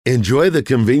Enjoy the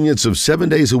convenience of 7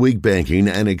 days a week banking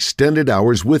and extended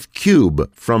hours with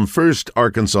Cube from First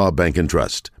Arkansas Bank and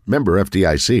Trust. Member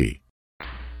FDIC.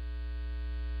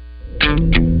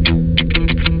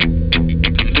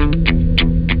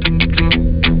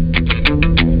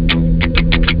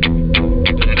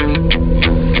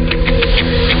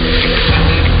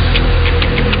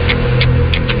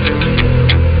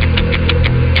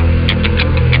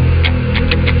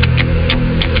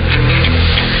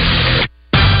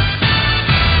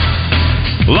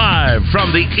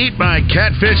 From the Eat My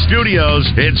Catfish studios,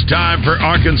 it's time for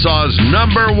Arkansas's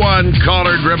 #1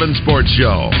 caller-driven sports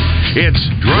show. It's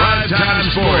Drivetime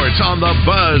Sports on the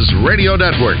Buzz Radio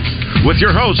Network with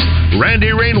your hosts,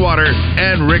 Randy Rainwater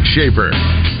and Rick Shaeffer.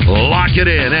 Lock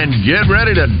it in and get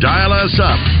ready to dial us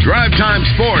up. Drivetime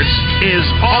Sports is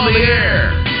on the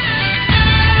air.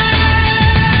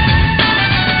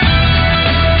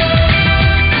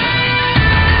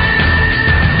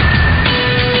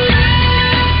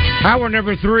 Hour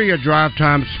number 3 of Drive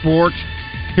Time Sports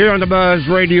here on the Buzz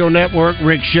Radio Network.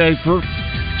 Rick Shaeffer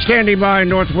standing by in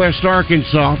Northwest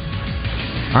Arkansas.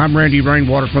 I'm Randy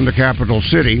Rainwater from the capital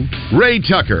city. Ray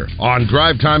Tucker on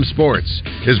Drive Time Sports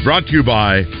is brought to you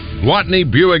by Watney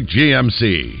Buick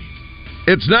GMC.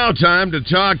 It's now time to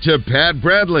talk to Pat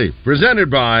Bradley, presented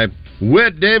by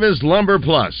Whit Davis Lumber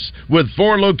Plus, with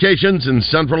 4 locations in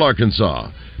Central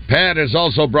Arkansas. Pat is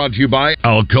also brought to you by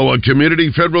Alcoa Community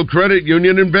Federal Credit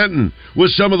Union in Benton,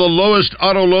 with some of the lowest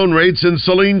auto loan rates in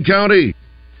Saline County.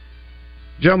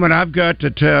 Gentlemen, I've got to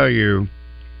tell you,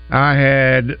 I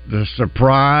had the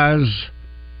surprise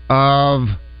of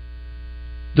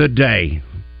the day.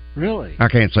 Really? I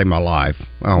can't say my life.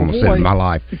 I almost said my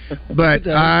life. But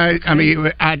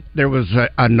there was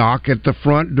a knock at the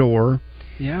front door.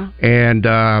 Yeah.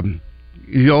 And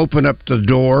you open up the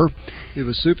door. It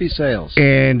was Soupy Sales,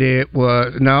 and it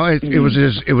was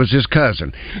it was his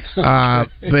cousin,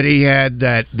 but he had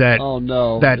that. Oh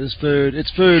no, it's food. It's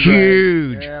food.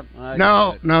 Huge. Right?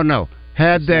 Yeah, no.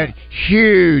 Had that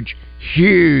huge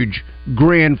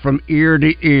grin from ear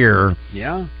to ear.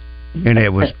 Yeah. And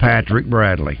it was Patrick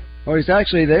Bradley. Oh, he's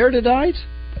actually there tonight?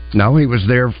 No, he was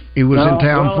there. He was in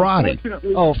town Friday.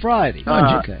 Oh, Friday.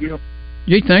 Okay.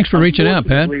 Gee, thanks for reaching out,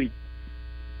 Pat.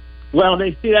 Well,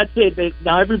 they see that's it.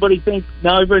 Now everybody's going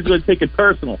to take it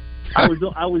personal. I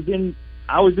was in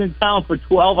town for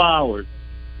 12 hours.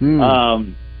 I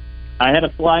had to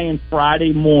fly in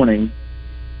Friday morning,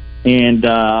 and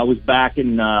I was back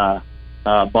in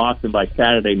Boston by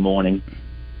Saturday morning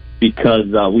because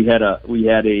we had a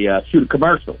shoot a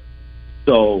commercial.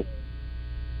 So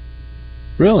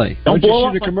really, what'd you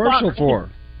shoot a commercial for?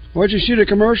 What'd you shoot a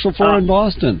commercial for in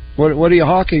Boston? What are you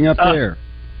hawking up there?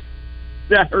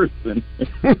 Saracen.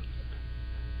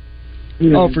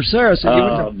 For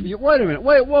Saracen. Wait a minute.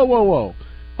 Whoa.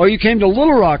 Oh, you came to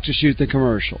Little Rock to shoot the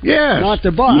commercial? Yes. Not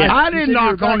to Boston. I didn't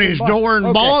knock on his door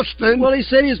in Boston. Well, he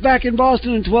said he was back in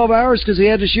Boston in 12 hours because he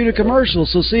had to shoot a commercial.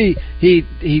 So, see, he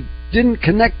didn't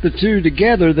connect the two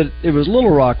together that it was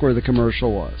Little Rock where the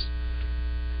commercial was.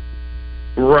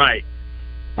 Right.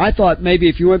 I thought maybe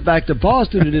if you went back to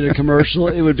Boston and did a commercial,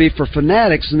 it would be for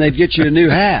Fanatics and they'd get you a new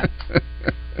hat.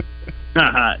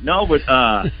 No, but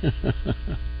I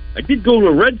did go to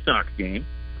a Red Sox game.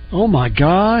 Oh my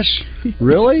gosh!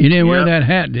 Really? You didn't wear that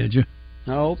hat, did you?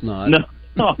 I hope not.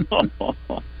 No.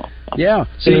 Yeah.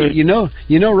 See, you know,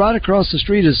 right across the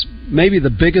street is maybe the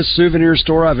biggest souvenir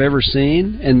store I've ever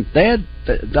seen, and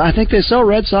I think they sell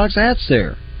Red Sox hats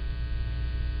there.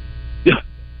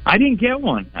 I didn't get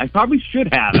one. I probably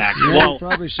should have, actually. Yeah,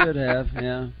 probably should have.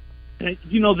 Yeah.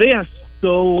 They are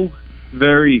so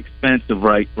very expensive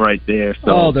right there.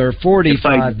 So they're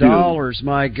 $45.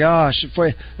 My gosh,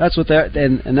 that's what that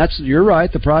and that's you're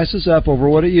right. The price is up over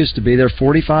what it used to be. They're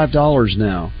 $45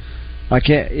 now.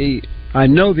 I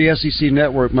know the SEC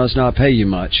network must not pay you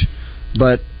much,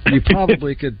 but you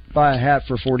probably could buy a hat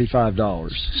for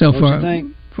 $45. So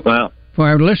for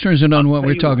our listeners that don't know what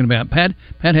we're talking about, Pat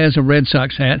has a Red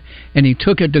Sox hat, and he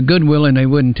took it to Goodwill, and they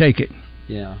wouldn't take it.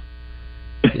 Yeah.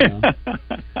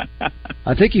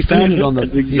 I think he found it on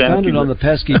the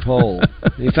pesky pole.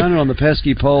 He found it on the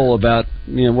pesky pole about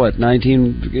it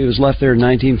was left there in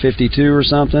 1952 or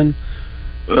something.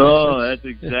 Oh, that's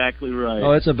exactly right.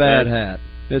 Oh, it's a bad hat.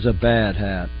 It's a bad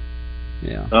hat.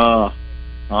 Yeah. Oh,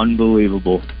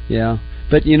 unbelievable. Yeah.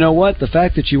 But you know what? The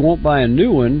fact that you won't buy a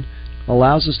new one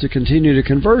allows us to continue to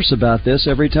converse about this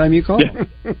every time you call.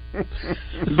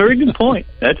 Very good point.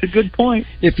 That's a good point.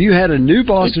 If you had a new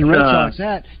Boston Red Sox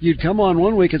hat, you'd come on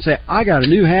one week and say, I got a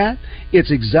new hat. It's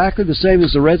exactly the same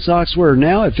as the Red Sox wear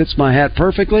now. It fits my hat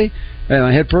perfectly. And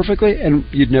I hit perfectly, and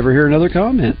you'd never hear another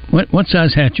comment. What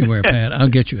size hat you wear, Pat? I'll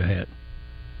get you a hat.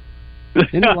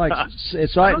 Isn't it like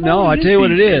it's like no? I tell you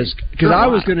what it is, because I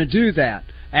was going to do that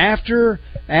after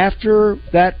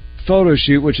that photo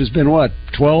shoot, which has been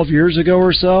 12 years ago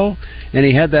or so, and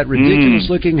he had that ridiculous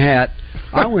looking hat.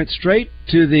 I went straight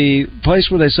to the place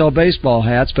where they sell baseball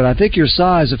hats, but I think your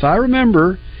size, if I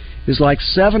remember, is like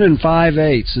 7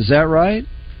 5/8. Is that right?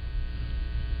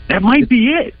 That might be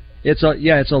it. It's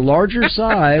a larger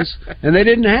size, and they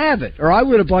didn't have it, or I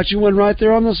would have bought you one right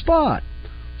there on the spot.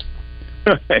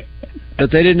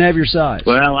 But they didn't have your size.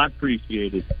 Well, I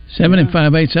appreciate it. 7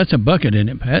 5/8. That's a bucket, isn't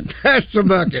it, Pat? That's a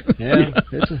bucket.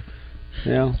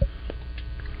 Yeah.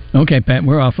 Okay, Pat,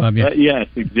 we're off of you. Yes,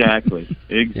 exactly.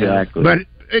 But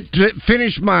to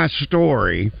finish my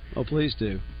story. Oh, please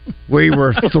do. We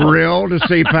were thrilled to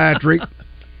see Patrick,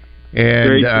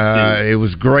 and it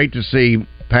was great to see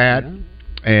Pat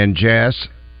and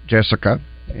Jessica,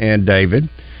 and David.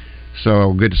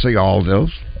 So good to see all of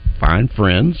those fine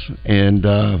friends, and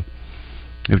it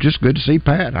was just good to see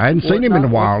Pat. I hadn't seen him in a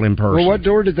while in person. Well, what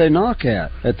door did they knock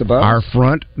at the bus? Our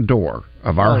front door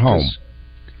of our home.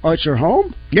 Oh, it's your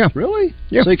home? Yeah. Really?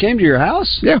 Yeah. So he came to your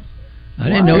house? Yeah. I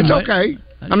didn't know. It's okay.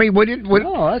 I mean, we didn't.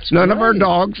 That's none great. of our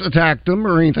dogs attacked them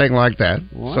or anything like that.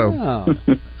 Wow.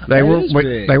 So they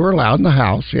were allowed in the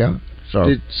house. Yeah.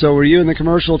 So were you in the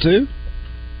commercial too?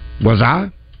 Was I?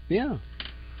 Yeah.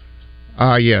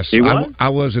 Yes. I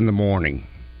was in the morning.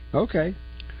 Okay.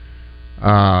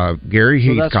 Gary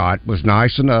Heathcott was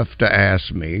nice enough to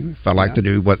ask me if I'd like to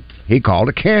do what he called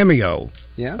a cameo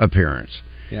appearance.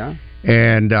 Yeah.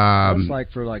 And that's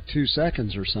like for 2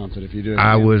 seconds or something if you do it.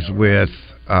 I was with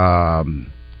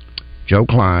Joe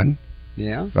Klein.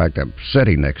 Yeah. In fact, I'm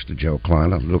sitting next to Joe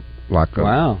Klein. I look like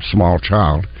a small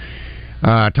child.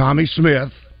 Tommy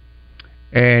Smith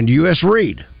and U.S.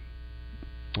 Reed.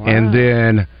 Wow. And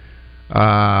then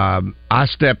I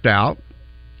stepped out,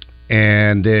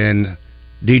 and then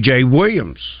DJ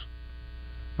Williams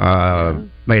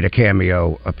made a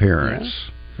cameo appearance.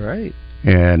 Yeah. Great.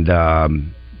 And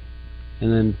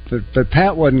then, but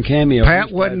Pat wasn't cameo.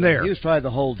 Pat wasn't there. He was probably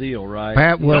the whole deal, right?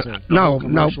 Pat was no.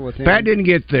 Pat didn't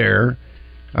get there.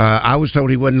 I was told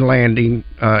he wasn't landing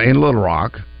in Little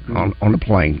Rock on the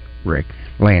plane, Rick.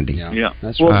 Landing. Yeah.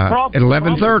 That's right. At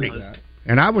 11:30,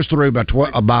 and I was through by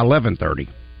 11:30.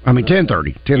 I mean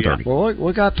 10:30. 10:30. Yeah. Well,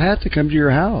 what got Pat to come to your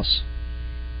house?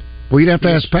 Well, you'd have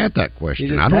to ask Pat that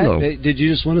question. I don't know. Did you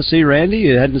just want to see Randy?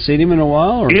 You hadn't seen him in a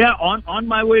while? Or? Yeah, on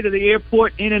my way to the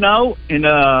airport, in and out, and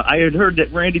I had heard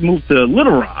that Randy moved to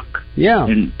Little Rock. Yeah.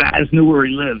 And Baz knew where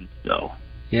he lived, so.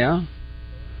 Yeah.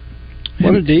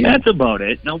 What a deal. That's about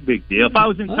it. No big deal. If I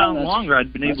was in town longer,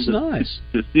 I'd been able to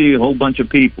see a whole bunch of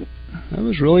people. That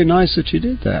was really nice that you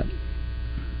did that.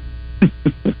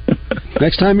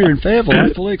 Next time you're in Fayetteville,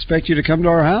 I fully expect you to come to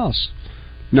our house.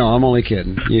 No, I'm only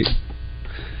kidding.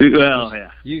 Well,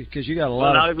 yeah. Because you got a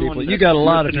lot of people. You got a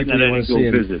lot of people you want to see.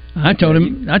 Visit. I told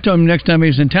him next time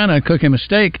he's in town, I'd cook him a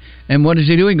steak. And what does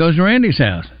he do? He goes to Randy's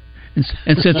house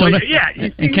and sits on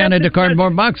it and counted the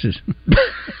cardboard boxes.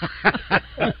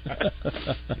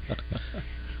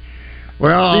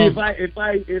 Well,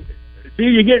 see,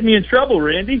 you're getting me in trouble,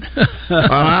 Randy.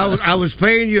 I was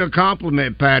paying you a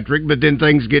compliment, Patrick, but then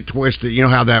things get twisted. You know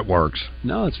how that works.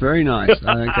 No, it's very nice.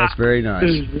 I think that's very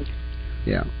nice.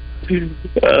 Yeah.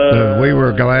 We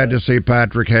were glad to see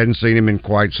Patrick. Hadn't seen him in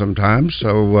quite some time,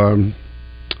 so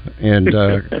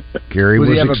Gary was excited.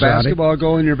 Did he have a basketball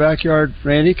goal in your backyard,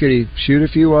 Randy? Could he shoot a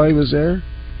few while he was there?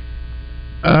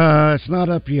 It's not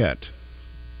up yet.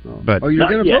 But you're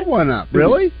going to put one up,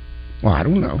 really? Well, I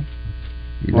don't know.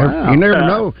 You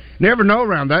never know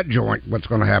around that joint what's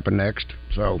going to happen next.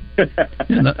 So,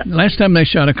 the last time they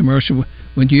shot a commercial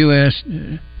with U.S.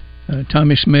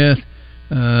 Tommy Smith.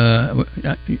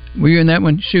 Were you in that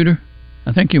one, Shooter?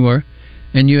 I think you were.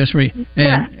 And U.S. Reed.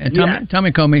 And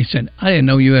Tommy called me and said, I didn't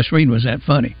know U.S. Reed was that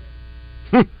funny.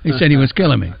 He said he was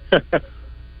killing me.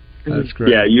 That's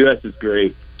great. Yeah, U.S. is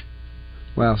great.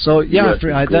 Wow. So,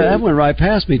 that went right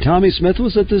past me. Tommy Smith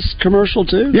was at this commercial,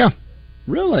 too? Yeah.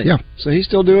 Really? Yeah. So he's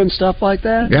still doing stuff like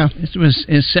that? Yeah. This was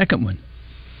his second one.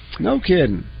 No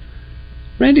kidding.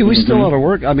 Randy, we still ought to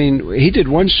work. I mean, he did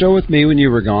one show with me when you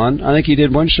were gone. I think he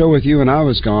did one show with you when I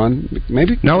was gone.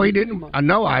 Maybe. No, he didn't. I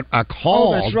know. I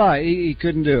called. Oh, that's right. He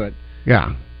couldn't do it.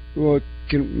 Yeah. Well,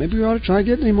 maybe we ought to try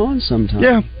getting him on sometime.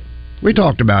 Yeah. We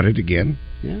talked about it again.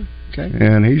 Yeah. Okay.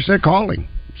 And he said calling.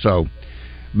 So,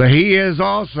 but he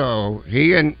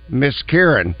and Miss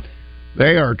Karen,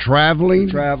 they are traveling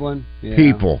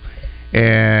people.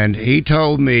 And he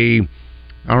told me,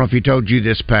 I don't know if he told you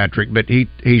this, Patrick, but he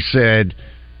said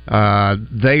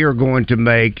they are going to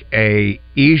make a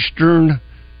Eastern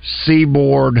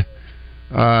Seaboard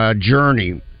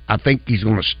journey. I think they're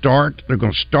going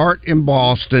to start in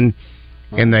Boston,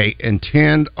 and they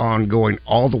intend on going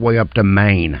all the way up to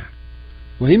Maine.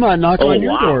 Well, he might knock on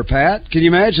your door, Pat. Can you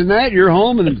imagine that? You're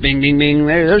home and bing, ding, ding.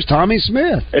 There's Tommy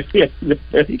Smith.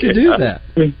 He could do that.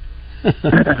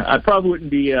 I probably wouldn't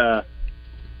be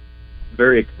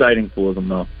very exciting for them,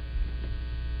 though.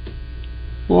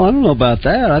 Well, I don't know about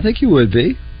that. I think you would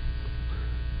be.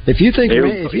 If you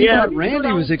thought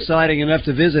Randy was exciting enough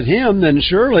to visit him, then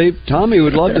surely Tommy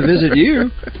would love to visit you.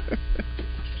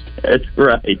 That's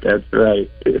right.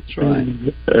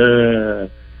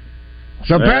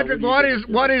 So, Patrick,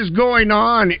 what is going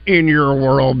on in your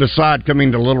world besides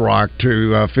coming to Little Rock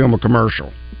to film a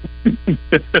commercial?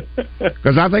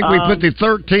 Because I think we put the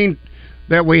 13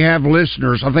 that we have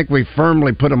listeners, I think we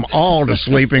firmly put them all to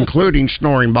sleep, including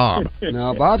Snoring Bob.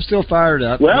 No, Bob's still fired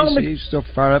up. Well, he's still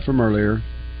fired up from earlier.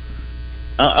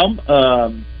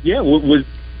 Was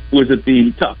it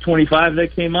the top 25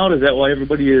 that came out? Is that why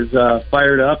everybody is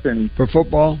fired up? And for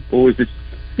football? Or was it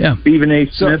Stephen A.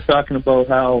 Smith talking about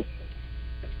how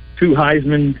 2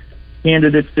 Heisman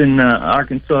candidates in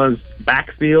Arkansas's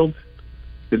backfield?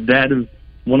 Did that have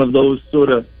one of those sort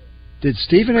of... Did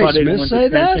Stephen A. Smith say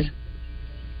that?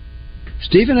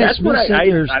 Stephen A. Smith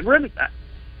said I read it.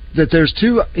 That there's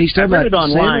 2... He's talking about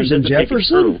Sanders and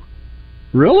Jefferson?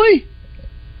 Really?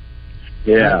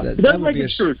 Yeah. It doesn't make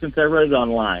it true since I read it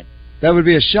online. That would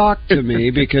be a shock to me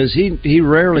because he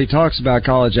rarely talks about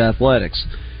college athletics.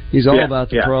 He's all about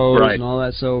the pros and all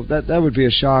that. So that would be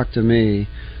a shock to me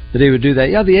that he would do that.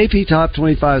 Yeah, the AP Top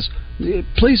 25s.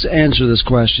 Please answer this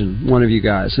question, one of you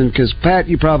guys. And because, Pat,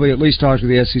 you probably at least talk to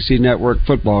the SEC Network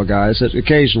football guys that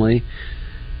occasionally.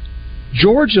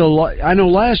 Georgia, I know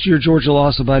last year Georgia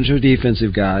lost a bunch of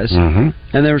defensive guys, and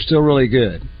they were still really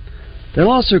good. They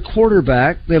lost their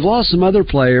quarterback. They've lost some other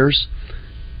players.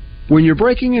 When you're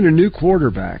breaking in a new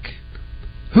quarterback,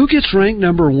 who gets ranked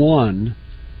number 1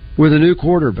 with a new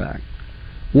quarterback?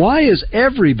 Why is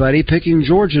everybody picking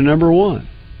Georgia number 1?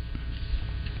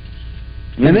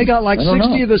 And they got like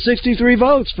 60 of the 63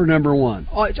 votes for number 1.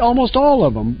 Almost all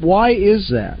of them. Why is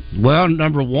that? Well,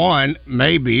 number 1,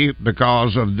 maybe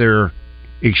because of their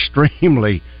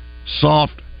extremely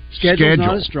soft schedule.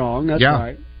 Not as strong, that's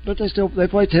right. But they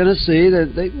play Tennessee.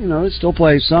 They still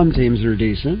play some teams that are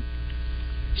decent.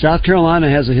 South Carolina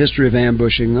has a history of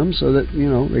ambushing them, so that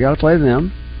they got to play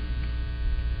them.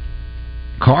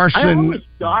 Carson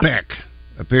Beck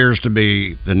appears to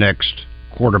be the next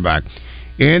quarterback.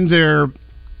 In their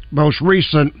most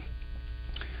recent,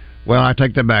 well, I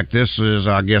take that back. This is,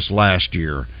 I guess, last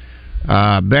year.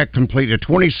 Beck completed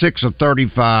 26 of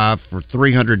 35 for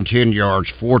 310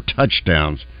 yards, 4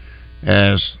 touchdowns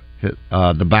as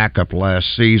the backup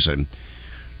last season.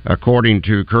 According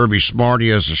to Kirby Smart, he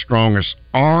has the strongest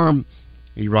arm.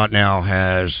 He right now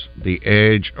has the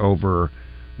edge over.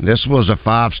 This was a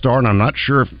 5-star, and I'm not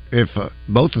sure if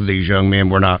both of these young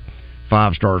men were not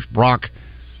 5-stars. Brock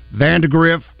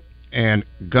Vandegrift and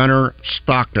Gunnar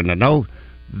Stockton. I know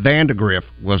Vandegrift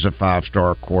was a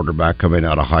 5-star quarterback coming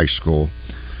out of high school.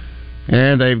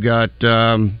 And they've got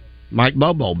Mike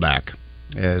Bobo back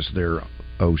as their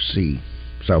OC.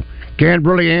 So, can't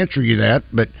really answer you that,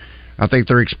 but I think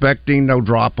they're expecting no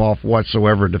drop-off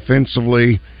whatsoever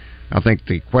defensively. I think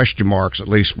the question marks at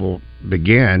least will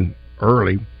begin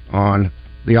early on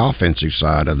the offensive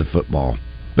side of the football.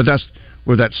 But that's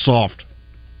where that soft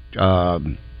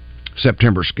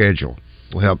September schedule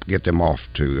will help get them off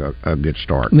to a good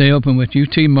start. They open with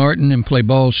UT Martin and play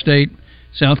Ball State,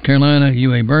 South Carolina,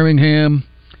 UA Birmingham,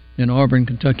 then Auburn,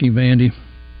 Kentucky, Vandy,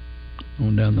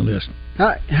 on down the list.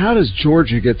 How does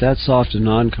Georgia get that soft a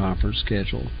non-conference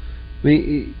schedule? I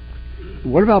mean,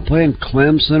 what about playing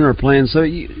Clemson or playing...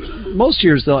 most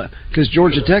years, because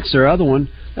Georgia Tech's their other one,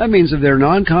 that means if their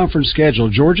non-conference schedule,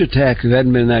 Georgia Tech, who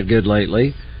hadn't been that good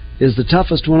lately, is the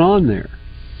toughest one on there.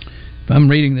 If I'm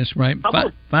reading this right,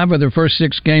 5 of their first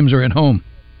 6 games are at home.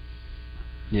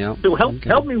 Yeah. So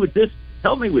help me with this.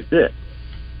 Help me with this.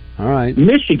 All right.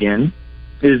 Michigan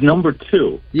is number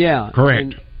 2. Yeah.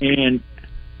 Correct.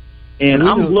 And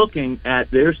I'm looking at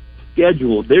their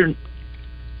schedule. They're,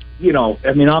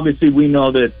 obviously we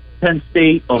know that Penn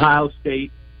State, Ohio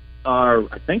State are,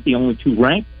 I think, the only 2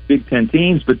 ranked Big Ten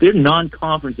teams, but their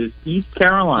non-conferences, East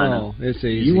Carolina, it's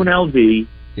easy. UNLV,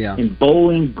 and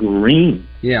Bowling Green.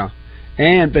 Yeah.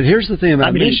 But here's the thing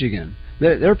about Michigan.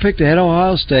 They're picked ahead of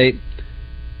Ohio State.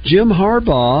 Jim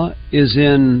Harbaugh is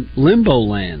in limbo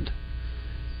land.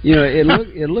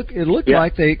 It looked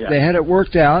like they had it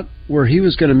worked out where he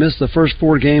was going to miss the first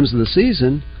 4 games of the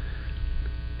season.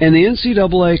 And the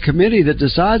NCAA committee that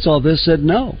decides all this said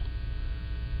no.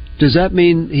 Does that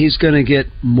mean he's going to get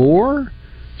more?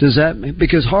 Does that mean,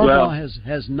 because Harbaugh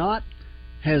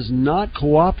has not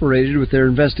cooperated with their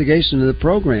investigation of the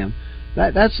program?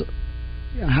 That's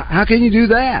how can you do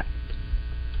that?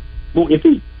 Well, if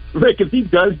he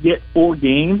does get 4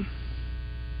 games,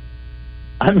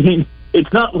 I mean,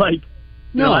 it's not like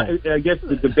no. I guess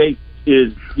the debate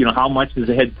is how much is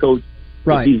the head coach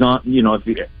right. if he's on if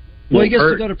he. Well, he gets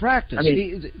to go to practice. I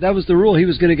mean, that was the rule. He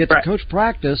was going to get to coach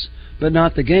practice, but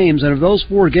not the games. And of those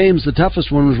 4 games, the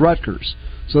toughest one was Rutgers.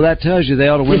 So that tells you they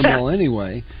ought to win them all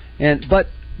anyway. But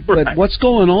what's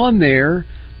going on there?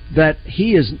 That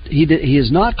he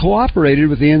has not cooperated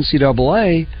with the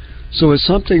NCAA. So is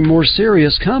something more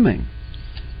serious coming?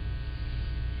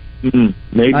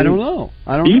 Maybe. I don't know.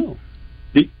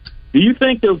 Do you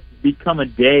think there'll become a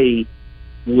day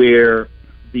where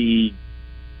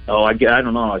I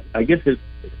don't know. I guess is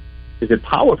it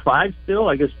Power 5 still?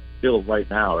 I guess still right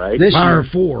now, right? This Power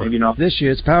year. 4. Maybe not. This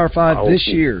year. It's Power 5 this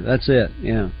year. That's it.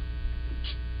 Yeah.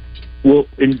 Well,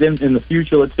 and then in the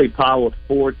future, let's say Power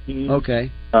 4 teams.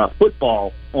 Okay.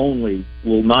 Football only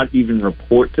will not even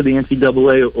report to the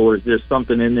NCAA, or is there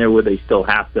something in there where they still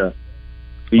have to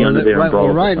be under their umbrella?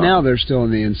 Well, right now they're still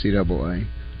in the NCAA.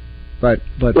 But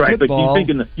right, football, but do you think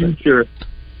in the future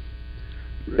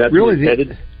that's really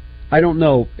headed? I don't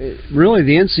know. Really,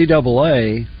 the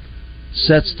NCAA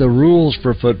sets the rules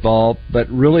for football, but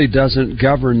really doesn't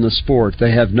govern the sport.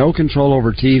 They have no control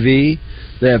over TV.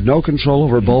 They have no control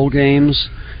over bowl games.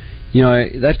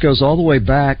 That goes all the way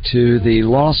back to the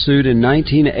lawsuit in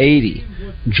 1980.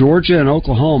 Georgia and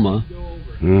Oklahoma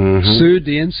sued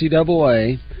the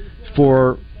NCAA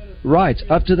for rights.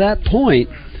 Up to that point,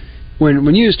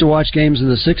 when you used to watch games in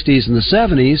the 60s and the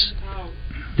 70s,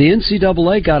 the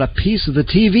NCAA got a piece of the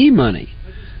TV money.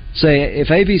 Say, if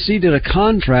ABC did a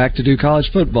contract to do college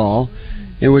football,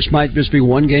 which might just be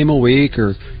 1 game a week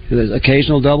or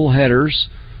occasional double headers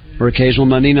or occasional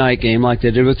Monday night game like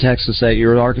they did with Texas that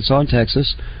year at Arkansas and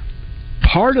Texas,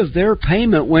 part of their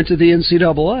payment went to the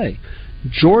NCAA.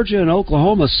 Georgia and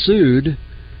Oklahoma sued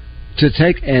to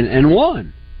take and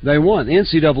won. They won. The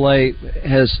NCAA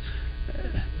has...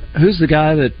 Who's the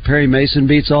guy that Perry Mason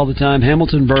beats all the time?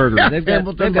 Hamilton Berger. Yeah, they've got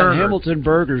Hamilton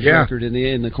Berger's record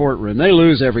in the courtroom. They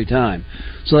lose every time.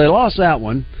 So they lost that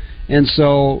one. And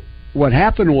so what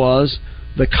happened was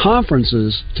the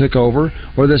conferences took over,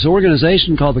 or this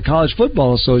organization called the College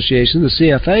Football Association, the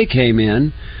CFA, came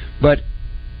in, but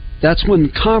that's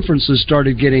when conferences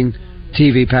started getting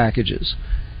TV packages.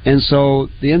 And so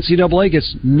the NCAA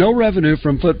gets no revenue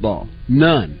from football.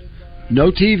 None.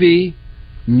 No TV,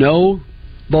 no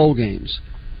bowl games.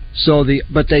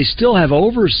 But they still have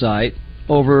oversight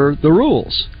over the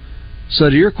rules. So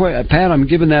to your question, Pat, I'm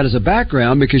giving that as a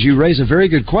background because you raise a very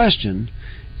good question,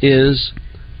 is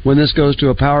when this goes to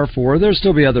a Power 4, there'll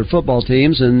still be other football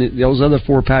teams, and those other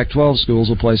 4 Pac-12 schools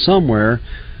will play somewhere.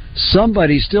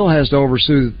 Somebody still has to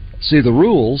oversee the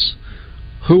rules.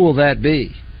 Who will that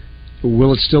be?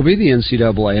 Will it still be the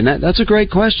NCAA? And that's a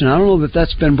great question. I don't know that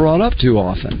that's been brought up too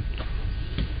often.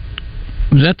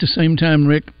 Was that the same time,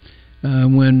 Rick,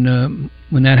 when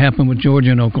that happened with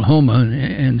Georgia and Oklahoma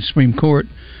and the Supreme Court,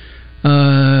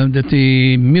 that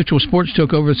the Mutual Sports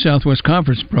took over the Southwest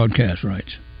Conference broadcast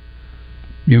rights?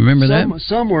 You remember that?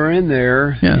 Somewhere in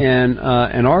there, yeah.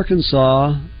 And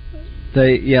Arkansas,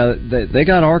 they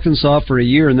got Arkansas for a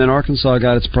year, and then Arkansas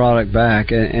got its product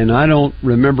back, and I don't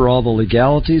remember all the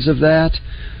legalities of that,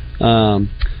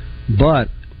 but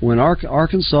when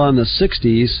Arkansas in the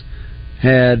 60s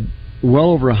had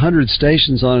well over 100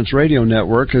 stations on its radio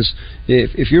network, because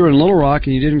if you were in Little Rock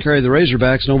and you didn't carry the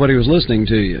Razorbacks, nobody was listening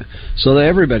to you. So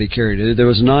everybody carried it. There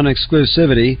was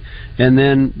non-exclusivity,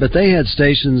 but they had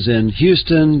stations in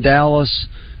Houston, Dallas,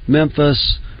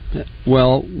 Memphis.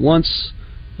 Well, once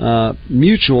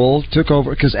Mutual took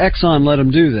over, because Exxon let them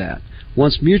do that.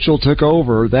 Once Mutual took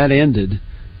over, that ended,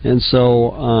 and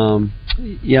so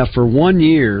for 1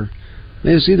 year,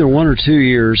 it was either 1 or 2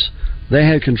 years. They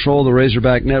had control of the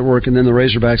Razorback network, and then the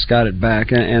Razorbacks got it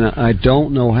back. And I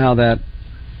don't know how that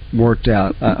worked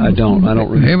out. I don't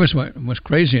remember. Here's what's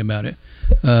crazy about it.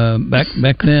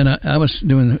 Back then, I was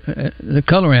doing the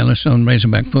color analyst on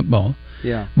Razorback football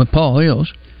with Paul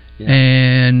Hills. Yeah.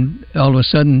 And all of a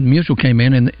sudden, Mutual came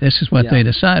in, and this is what they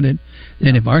decided,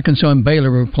 that if Arkansas and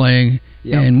Baylor were playing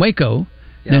in Waco,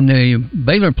 then the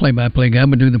Baylor play-by-play guy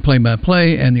would do the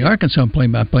play-by-play, and the Arkansas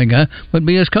play-by-play guy would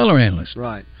be his color analyst.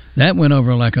 Right. That went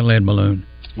over like a lead balloon.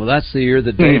 Well, that's the year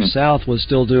that Dave South was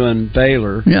still doing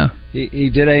Baylor. Yeah. He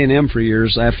did A&M for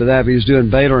years after that, but he was doing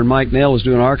Baylor, and Mike Nail was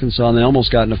doing Arkansas, and they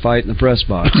almost got in a fight in the press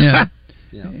box. Yeah.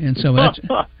 Yeah. And so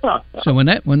when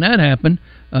that happened,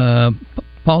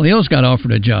 Paul Hills got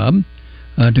offered a job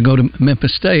to go to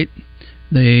Memphis State.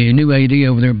 The new AD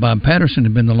over there, Bob Patterson,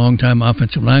 had been the longtime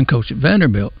offensive line coach at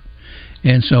Vanderbilt,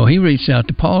 and so he reached out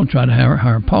to Paul to try to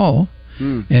hire Paul.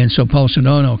 And so Paul said,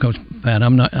 "No, Coach Pat,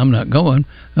 I'm not going."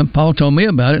 And Paul told me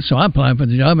about it, so I applied for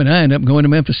the job, and I ended up going to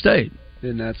Memphis State.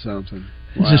 Isn't that something?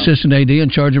 He's assistant AD in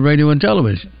charge of radio and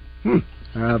television.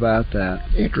 How about that?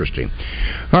 Interesting.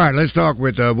 All right, let's talk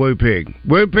with Woo Pig.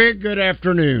 Woo Pig, good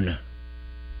afternoon.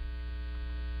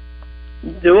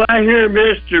 Do I hear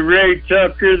Mr. Ray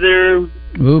Tucker there?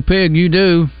 Woo Pig, you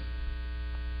do.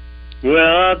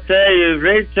 Well, I'll tell you,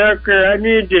 Ray Tucker, I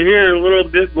need to hear a little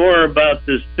bit more about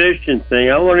this fishing thing.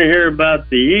 I want to hear about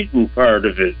the eating part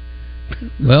of it.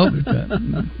 Well,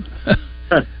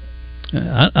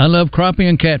 I love crappie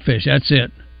and catfish. That's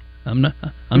it. I'm not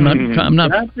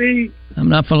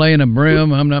filleting a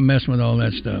brim. I'm not messing with all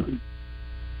that stuff.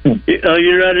 Oh,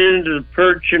 you're not into the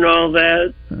perch and all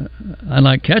that? I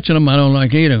like catching them. I don't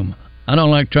like eating them. I don't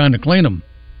like trying to clean them.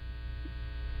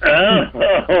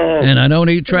 Oh. And I don't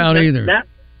eat trout either.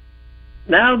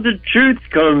 Now the truth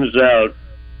comes out.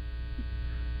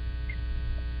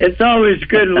 It's always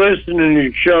good listening to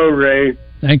your show, Ray.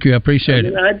 Thank you. I appreciate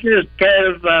it. I just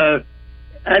kind of,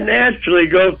 I naturally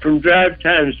go from Drive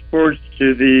Time Sports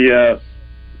to the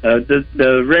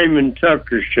Raymond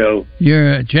Tucker show.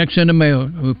 Your checks in the mail,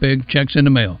 Woo Pig. Checks in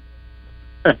the mail.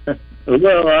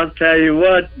 Well, I'll tell you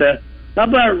what. How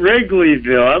about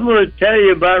Wrigleyville? I'm going to tell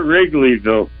you about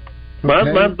Wrigleyville.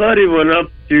 Okay. My buddy went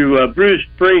up to a Bruce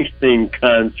Springsteen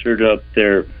concert up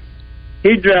there.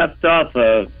 He dropped off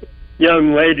a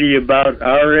young lady about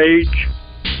our age,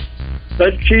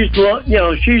 but she's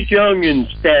young in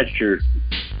stature.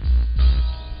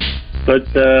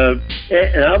 But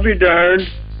and I'll be darned,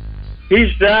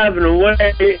 he's driving away,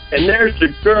 and there's a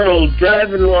girl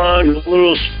driving along a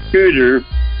little scooter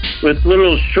with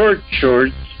little shorts.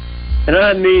 And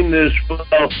I mean this for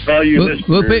all you listeners.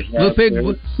 Woo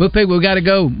Pig, we've got to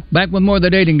go. Back with more of the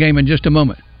dating game in just a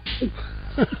moment.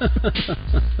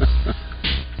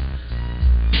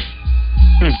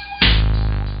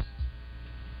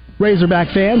 Razorback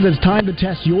fans, it's time to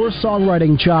test your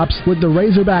songwriting chops with the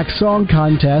Razorback Song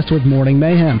Contest with Morning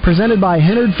Mayhem. Presented by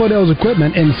Hennard Foothills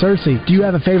Equipment in Searcy. Do you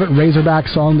have a favorite Razorback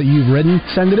song that you've written?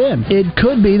 Send it in. It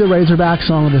could be the Razorback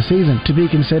Song of the Season. To be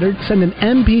considered, send an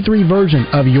MP3 version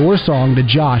of your song to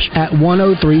Josh at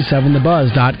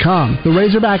 1037thebuzz.com. The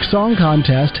Razorback Song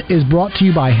Contest is brought to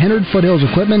you by Hennard Foothills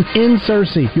Equipment in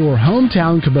Searcy, your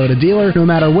hometown Kubota dealer, no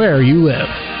matter where you live.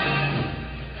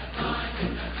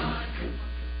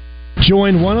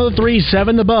 Join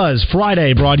 1037 The Buzz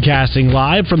Friday, broadcasting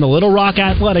live from the Little Rock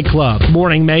Athletic Club.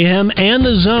 Morning Mayhem and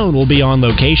The Zone will be on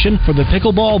location for the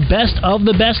Pickleball Best of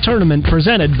the Best tournament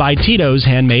presented by Tito's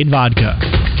Handmade Vodka.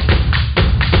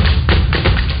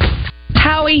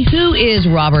 Howie, who is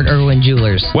Robert Irwin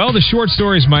Jewelers? Well, the short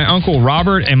story is my uncle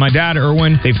Robert and my dad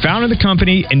Irwin. They founded the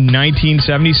company in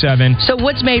 1977. So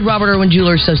what's made Robert Irwin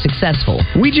Jewelers so successful?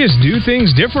 We just do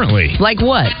things differently. Like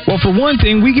what? Well, for one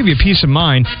thing, we give you peace of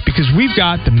mind because we've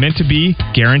got the meant to be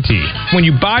guarantee. When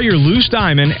you buy your loose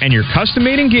diamond and your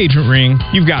custom-made engagement ring,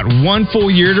 you've got 1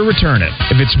 full year to return it.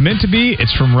 If it's meant to be,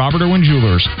 it's from Robert Irwin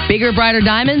Jewelers. Bigger, brighter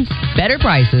diamonds, better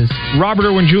prices. Robert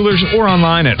Irwin Jewelers or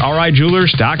online at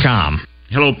rijewelers.com.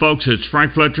 Hello, folks. It's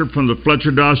Frank Fletcher from the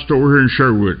Fletcher Dodge store here in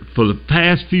Sherwood. For the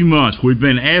past few months, we've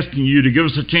been asking you to give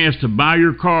us a chance to buy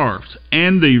your cars,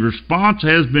 and the response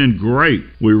has been great.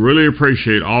 We really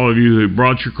appreciate all of you who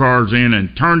brought your cars in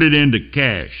and turned it into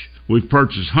cash. We've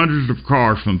purchased hundreds of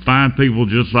cars from fine people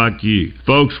just like you.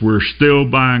 Folks, we're still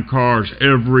buying cars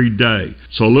every day.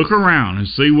 So look around and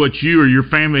see what you or your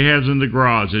family has in the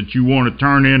garage that you want to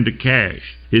turn into cash.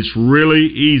 It's really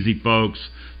easy, folks.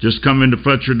 Just come into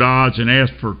Fletcher Dodge and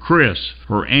ask for Chris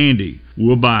or Andy.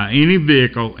 We'll buy any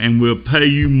vehicle and we'll pay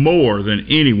you more than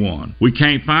anyone. We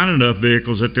can't find enough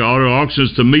vehicles at the auto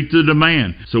auctions to meet the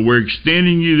demand, so we're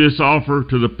extending you this offer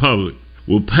to the public.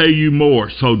 We'll pay you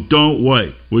more, so don't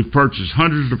wait. We've purchased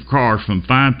hundreds of cars from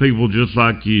fine people just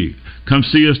like you. Come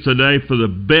see us today for the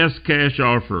best cash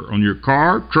offer on your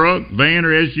car, truck, van, or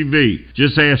SUV.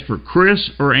 Just ask for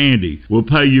Chris or Andy. We'll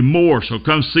pay you more, so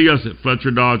come see us at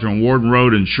Fletcher Dodge on Warden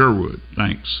Road in Sherwood.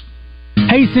 Thanks.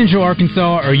 Hey Central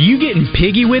Arkansas, are you getting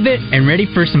piggy with it and ready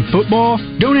for some football?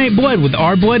 Donate blood with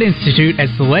Our Blood Institute at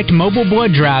select mobile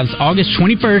blood drives August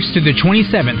 21st to the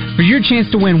 27th for your chance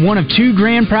to win one of 2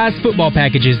 grand prize football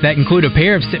packages that include a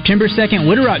pair of September 2nd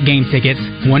Little Rock game tickets,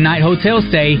 1-night hotel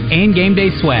stay, and game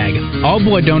day swag. All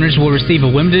blood donors will receive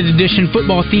a limited edition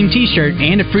football themed t-shirt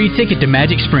and a free ticket to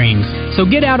Magic Springs. So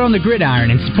get out on the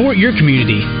gridiron and support your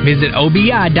community. Visit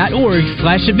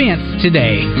obi.org/events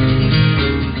today.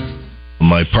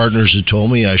 My partners had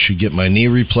told me I should get my knee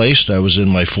replaced. I was in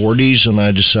my 40s, and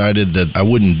I decided that I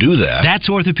wouldn't do that. That's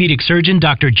orthopedic surgeon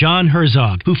Dr. John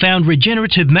Herzog, who found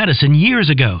regenerative medicine years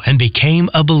ago and became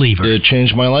a believer. It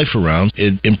changed my life around.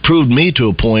 It improved me to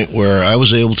a point where I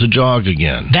was able to jog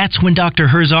again. That's when Dr.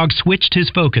 Herzog switched his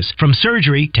focus from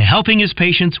surgery to helping his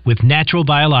patients with natural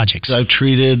biologics. I've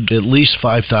treated at least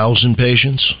 5,000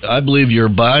 patients. I believe your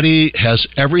body has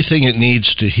everything it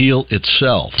needs to heal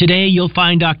itself. Today, you'll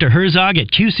find Dr. Herzog at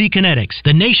QC Kinetics,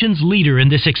 the nation's leader in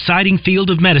this exciting field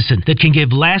of medicine that can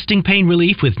give lasting pain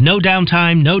relief with no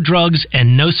downtime, no drugs,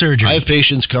 and no surgery. I have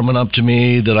patients coming up to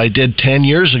me that I did 10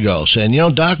 years ago saying,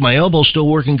 Doc, my elbow's still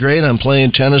working great. I'm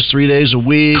playing tennis 3 days a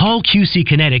week. Call QC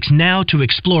Kinetics now to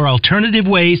explore alternative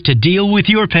ways to deal with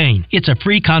your pain. It's a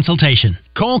free consultation.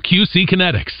 Call QC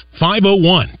Kinetics,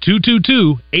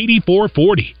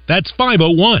 501-222-8440. That's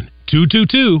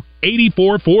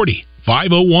 501-222-8440.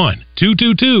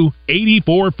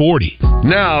 501-222-8440.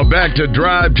 Now back to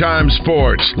Drive Time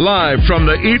Sports, live from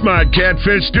the Eat My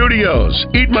Catfish studios.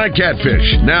 Eat My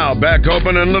Catfish, now back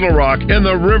open in Little Rock in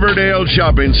the Riverdale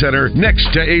Shopping Center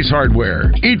next to Ace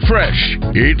Hardware. Eat fresh,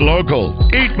 eat local,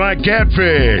 Eat My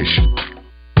Catfish.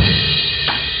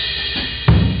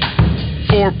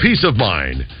 For peace of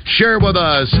mind, share with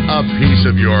us a piece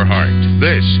of your heart.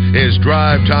 This is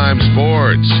Drive Time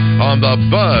Sports on the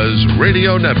Buzz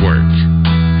Radio Network.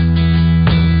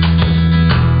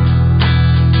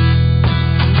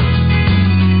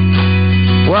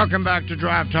 Welcome back to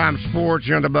Drive Time Sports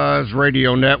on the Buzz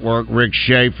Radio Network. Rick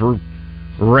Shaeffer,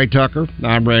 Ray Tucker.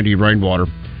 I'm Randy Rainwater.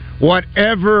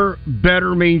 Whatever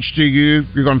better means to you,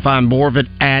 you're going to find more of it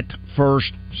at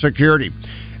First Security.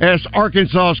 As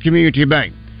Arkansas's community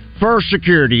bank, First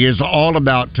Security is all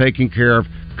about taking care of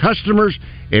customers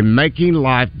and making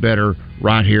life better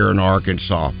right here in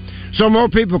Arkansas. So more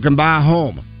people can buy a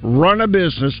home, run a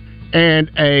business,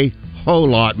 and a whole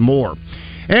lot more.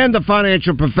 And the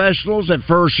financial professionals at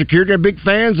First Security are big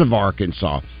fans of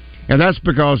Arkansas. And that's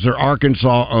because they're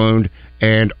Arkansas-owned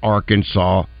and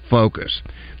Arkansas-focused.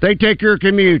 They take care of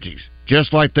communities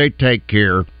just like they take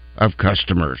care of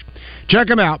customers. Check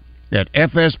them out at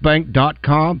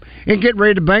fsbank.com and get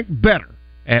ready to bank better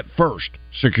at First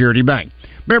Security Bank.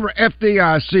 Remember,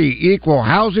 FDIC, equal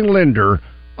housing lender,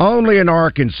 only in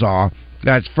Arkansas.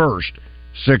 That's First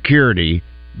Security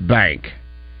Bank.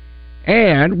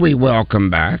 And we welcome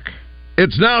back.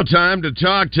 It's now time to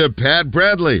talk to Pat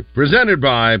Bradley, presented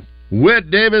by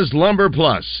Whit Davis Lumber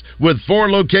Plus, with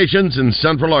 4 locations in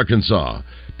Central Arkansas.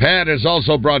 Pat is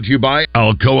also brought to you by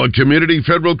Alcoa Community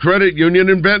Federal Credit Union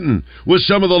in Benton, with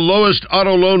some of the lowest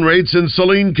auto loan rates in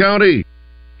Saline County.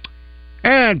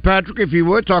 And, Patrick, if you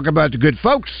would, talk about the good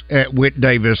folks at Whit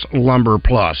Davis Lumber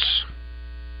Plus.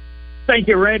 Thank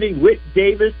you, Randy.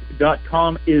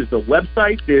 WhitDavis.com is the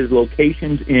website. There's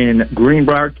locations in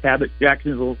Greenbrier, Cabot,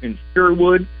 Jacksonville, and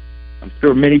Sherwood. I'm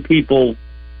sure many people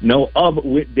know of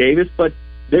Whit Davis, but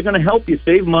they're going to help you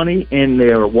save money, and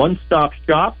they're a one-stop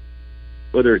shop.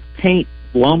 Whether it's paint,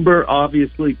 lumber,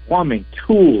 obviously, plumbing,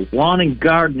 tools, lawn and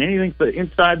garden, anything for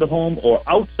inside the home or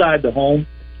outside the home.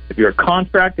 If you're a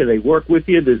contractor, they work with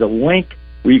you. There's a link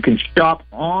where you can shop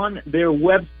on their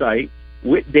website,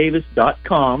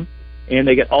 WhitDavis.com, and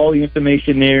they get all the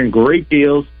information there and great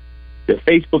deals. Their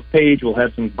Facebook page will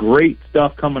have some great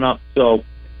stuff coming up, so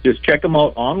just check them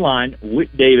out online,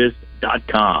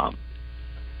 WhitDavis.com.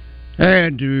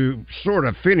 And to sort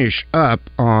of finish up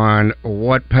on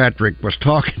what Patrick was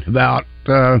talking about,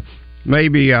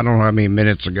 maybe, I don't know how many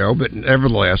minutes ago, but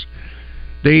nevertheless,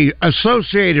 the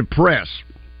Associated Press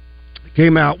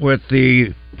came out with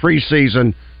the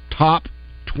preseason top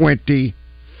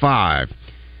 25.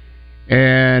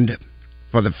 And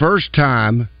for the first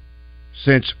time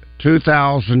since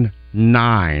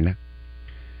 2009,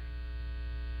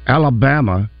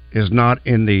 Alabama is not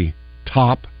in the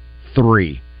top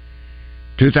 3.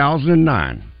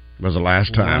 2009 was the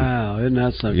last time. Wow, isn't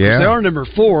that something? Yeah. They are number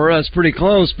 4. That's pretty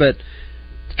close, but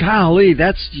golly,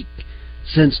 that's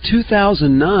since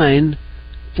 2009,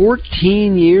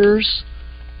 14 years,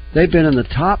 they've been in the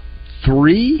top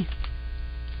 3?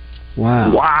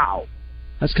 Wow. Wow.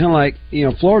 That's kind of like,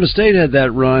 Florida State had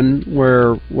that run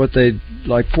where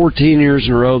 14 years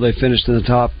in a row they finished in the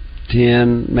top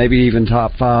 10, maybe even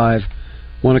top 5,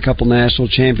 won a couple national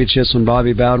championships when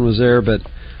Bobby Bowden was there, but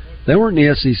they weren't in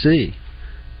the SEC.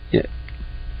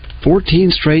 14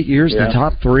 straight years in the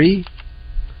top 3,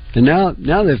 and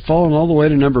now they've fallen all the way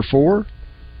to number 4.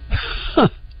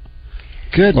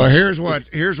 Good. Well, here's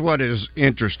what is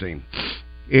interesting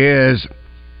is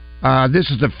this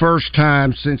is the first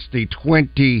time since the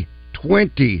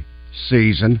 2020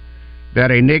 season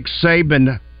that a Nick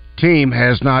Saban team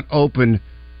has not opened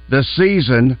the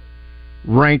season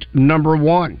ranked number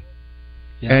 1,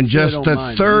 and just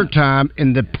the third time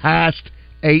in the past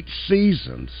 8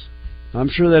 seasons. I'm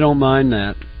sure they don't mind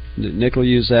that. Nick will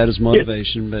use that as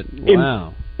motivation, but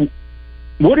wow.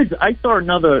 I saw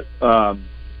another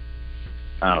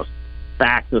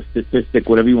fact or statistic,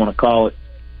 whatever you want to call it,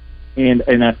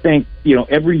 and I think,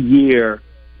 every year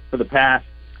for the past,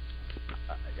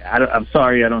 I'm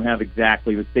sorry I don't have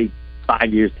exactly, let's say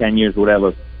 5 years, 10 years,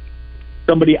 whatever,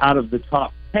 somebody out of the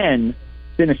top 10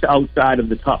 finished outside of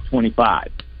the top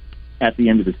 25 at the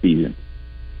end of the season.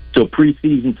 So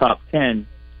preseason top 10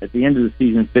 at the end of the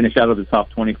season finished out of the top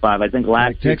 25. I think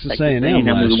last year Texas A&M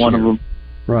was one of them.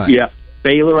 Right. Yeah.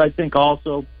 Baylor, I think,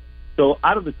 also. So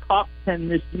out of the top 10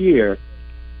 this year,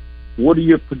 what are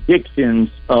your predictions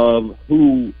of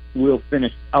who will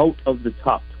finish out of the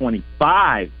top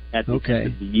 25 at the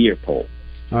end of the year poll?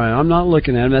 All right, I'm not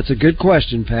looking at them. That's a good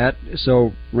question, Pat.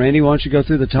 So, Randy, why don't you go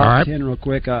through the top 10 real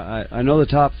quick? I know the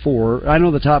top 4. I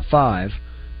know the top 5,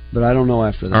 but I don't know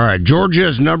after that. All right, Georgia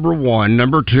is number 1.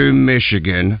 Number 2,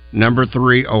 Michigan. Number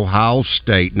 3, Ohio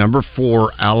State. Number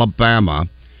 4, Alabama.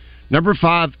 Number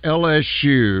 5,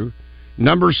 LSU.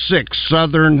 Number 6,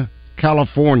 Southern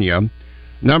California.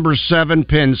 Number 7,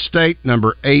 Penn State.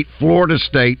 Number 8, Florida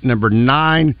State. Number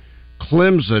 9,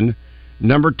 Clemson.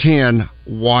 Number 10,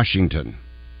 Washington.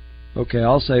 Okay,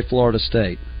 I'll say Florida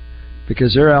State,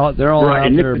 because they're all out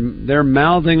there. They're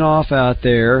mouthing off out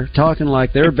there, talking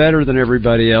like they're better than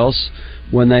everybody else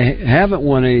when they haven't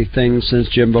won anything since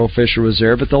Jimbo Fisher was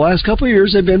there. But the last couple of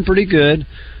years they've been pretty good.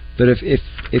 But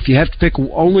if you have to pick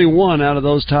only one out of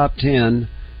those top 10,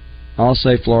 I'll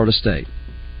say Florida State.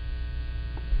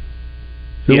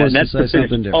 Who wants to say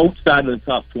something different? Outside of the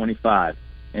top 25,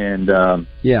 and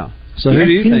So who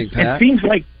do you think, Pat? It seems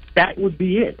like that would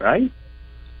be it, right?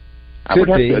 I would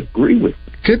have to agree with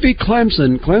you. Could be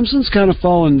Clemson. Clemson's kind of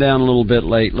fallen down a little bit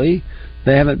lately.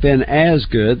 They haven't been as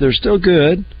good. They're still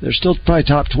good. They're still probably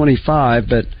top 25,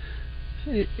 but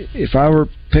if I were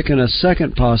picking a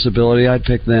second possibility, I'd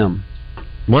pick them.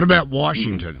 What about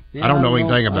Washington? Yeah, I don't know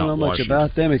anything about Washington. I don't know much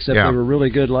about them, except they were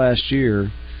really good last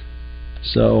year.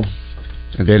 So,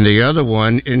 and then the other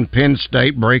one in Penn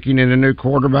State, breaking in a new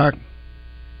quarterback.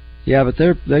 Yeah, but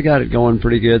they got it going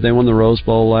pretty good. They won the Rose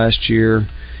Bowl last year.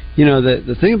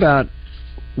 The thing about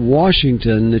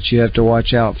Washington that you have to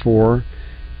watch out for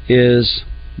is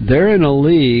they're in a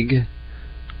league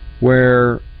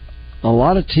where a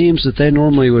lot of teams that they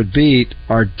normally would beat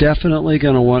are definitely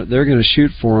they're going to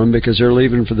shoot for them because they're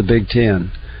leaving for the Big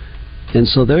Ten. And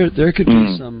so there could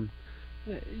be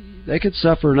they could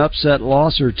suffer an upset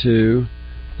loss or two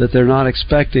that they're not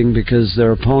expecting because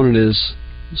their opponent is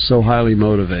so highly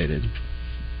motivated.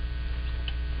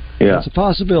 Yeah. It's a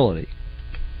possibility.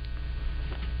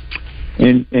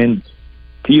 And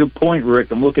to your point, Rick,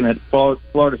 I'm looking at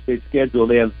Florida State's schedule.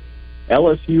 They have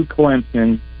LSU,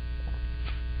 Clemson,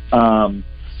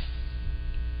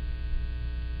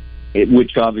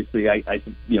 which obviously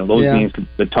those games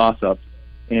the toss-ups.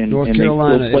 And North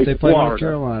Carolina, if they play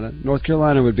North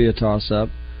Carolina would be a toss-up.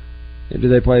 Do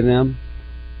they play them?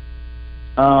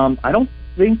 I don't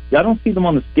see them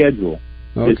on the schedule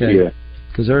this year.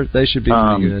 Because they should be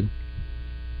pretty good.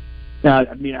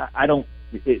 Now, I don't.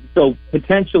 So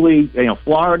potentially,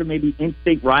 Florida, maybe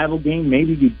in-state rival game.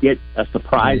 Maybe you get a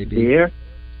surprise there.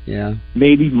 Yeah.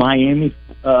 Maybe Miami.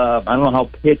 I don't know how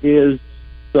Pitt is.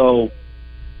 So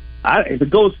if it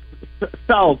goes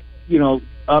south,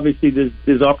 obviously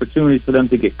there's opportunities for them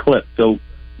to get clipped. So,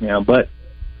 but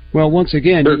once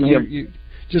again, you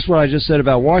just what I just said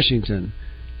about Washington.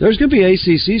 There's going to be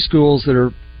ACC schools that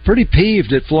are pretty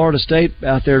peeved at Florida State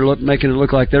out there making it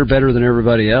look like they're better than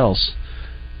everybody else.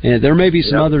 And there may be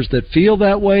some others that feel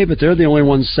that way, but they're the only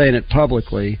ones saying it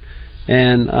publicly.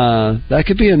 And that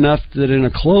could be enough that in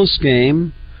a close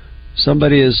game,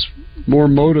 somebody is more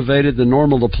motivated than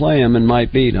normal to play them and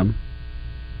might beat them.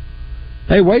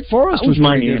 Hey, Wake Forest was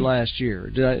pretty good last year.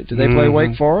 Did they play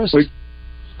Wake Forest?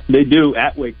 They do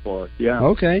at Wake Forest, yeah.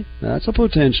 Okay, that's a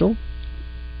potential.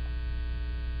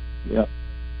 Yeah.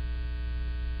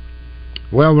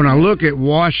 Well, when I look at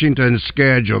Washington's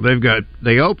schedule,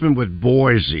 they open with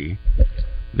Boise,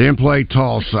 then play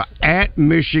Tulsa, at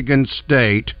Michigan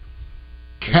State,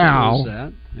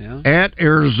 Cal, at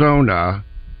Arizona.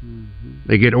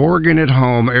 They get Oregon at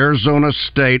home, Arizona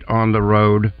State on the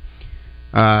road.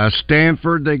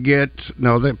 Stanford, they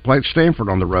play Stanford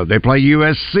on the road. They play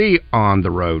USC on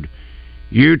the road.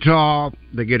 Utah,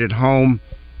 they get at home,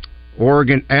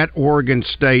 Oregon at Oregon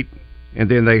State, and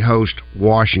then they host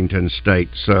Washington State.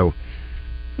 So,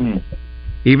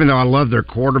 even though I love their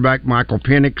quarterback, Michael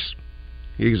Penix,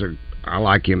 I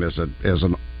like him as a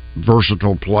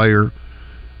versatile player.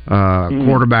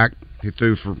 Quarterback, he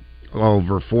threw for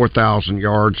over 4,000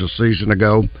 yards a season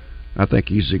ago. I think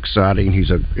he's exciting.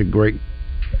 He's a great,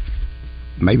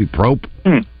 maybe pro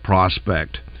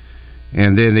prospect.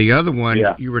 And then the other one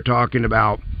you were talking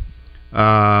about,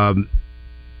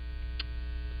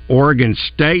 Oregon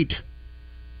State.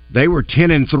 They were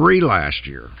 10-3 last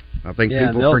year. I think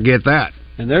people forget that,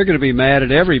 and they're going to be mad at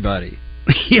everybody.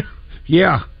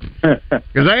 Yeah,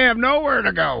 because they have nowhere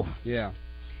to go. Yeah.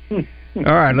 All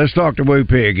right, let's talk to Woo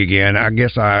Pig again. I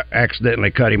guess I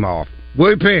accidentally cut him off.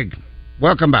 Woo Pig,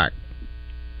 welcome back.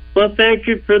 Well, thank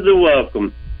you for the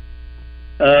welcome.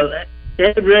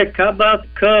 Hey, Rick, how about the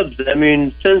Cubs? I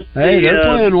mean, they're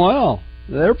playing well.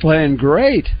 They're playing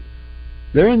great.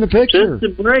 They're in the picture.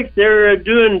 Since the break, they're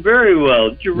doing very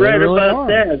well. You're right really about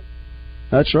that.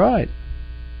 That's right.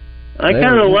 I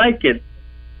kind of like it.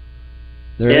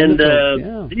 And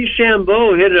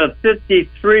DeChambeau hit a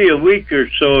 53 a week or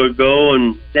so ago,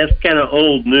 and that's kind of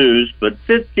old news, but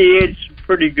 58's a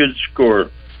pretty good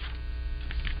score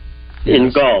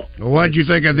in golf. What did you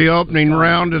think of the opening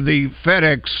round of the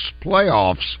FedEx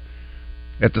playoffs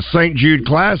at the St. Jude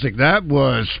Classic? That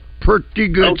was pretty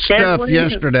good stuff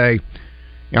yesterday.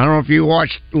 I don't know if you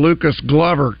watched Lucas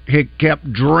Glover. He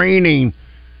kept draining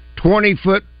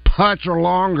 20-foot putts or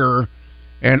longer,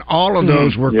 and all of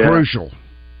those were crucial.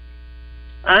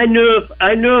 I knew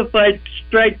if I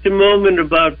strike the moment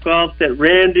about golf that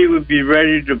Randy would be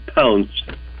ready to pounce.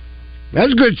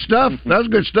 That's good stuff. That's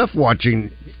good stuff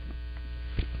watching.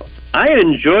 I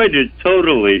enjoyed it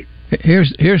totally.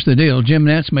 Here's the deal. Jim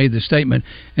Nantz made the statement,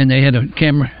 and they had a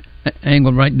camera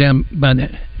angled right down by the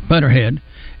putter head,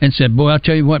 and said, "Boy, I'll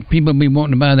tell you what, people be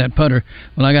wanting to buy that putter.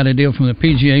 Well, I got a deal from the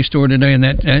PGA store today, and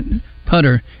that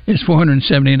putter is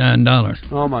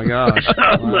 $479." Oh my gosh!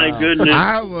 Oh my goodness!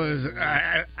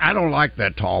 I don't like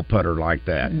that tall putter like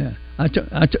that. Yeah.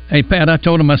 Hey Pat, I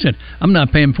told him, I said, I'm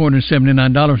not paying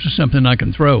 $479 for something I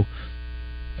can throw.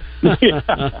 I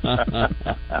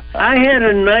had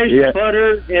a nice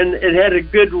putter, and it had a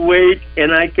good weight,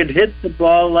 and I could hit the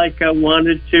ball like I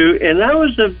wanted to, and I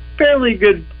was a fairly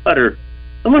good putter.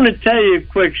 I'm going to tell you a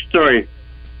quick story.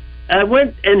 I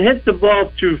went and hit the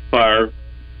ball too far,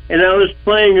 and I was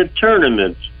playing a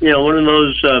tournament, one of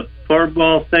those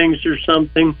 4-ball things or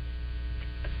something.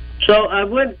 So I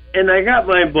went and I got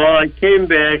my ball. I came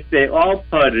back. They all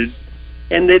putted,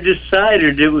 and they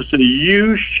decided it was a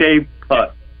U-shaped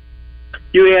putt.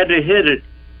 You had to hit it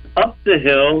up the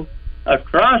hill,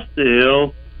 across the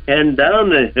hill, and down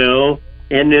the hill,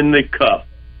 and in the cup.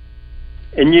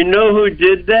 And you know who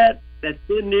did that? That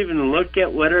didn't even look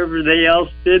at whatever they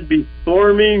else did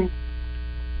before me?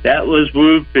 That was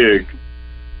Woo Pig.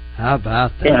 How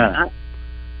about that? Yeah.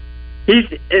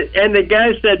 And the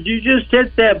guy said, you just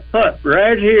hit that putt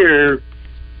right here,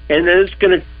 and then it's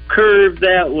going to curve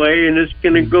that way, and it's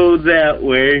going to go that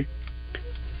way.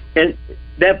 And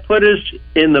that put us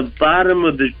in the bottom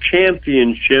of the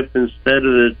championship instead of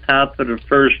the top of the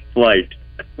first flight.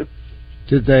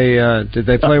 Did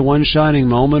they play One Shining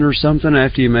Moment or something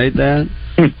after you made that?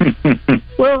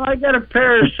 Well, I got a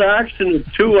pair of socks and a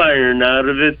 2-iron out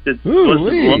of it that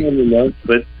wasn't long enough,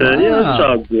 but it's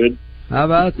all good. How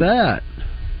about that?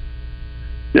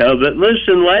 No, but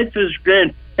listen, life is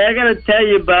grand. I got to tell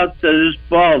you about this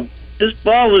ball. This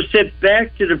ball was hit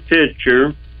back to the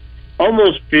pitcher,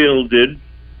 almost fielded,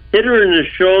 hit her in the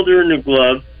shoulder and the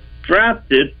glove,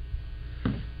 dropped it,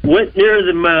 went near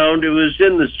the mound. It was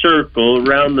in the circle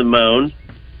around the mound,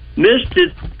 missed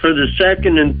it for the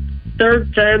second and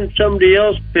third time. Somebody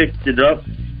else picked it up.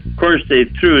 Of course, they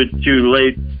threw it too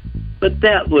late, but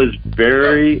that was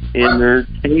very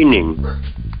entertaining.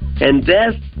 And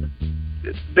that's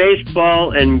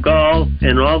baseball and golf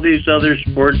and all these other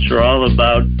sports are all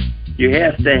about. You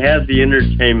have to have the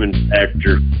entertainment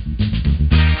factor.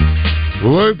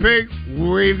 Woo Pig,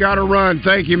 we've got to run.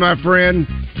 Thank you, my friend.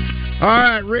 All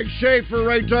right, Rick Shaeffer,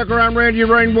 Ray Tucker, I'm Randy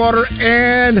Rainwater,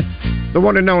 and the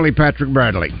one and only Patrick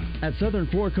Bradley. At Southern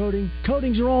Floor Coating,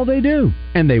 coatings are all they do,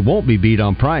 and they won't be beat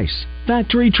on price.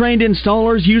 Factory-trained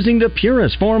installers using the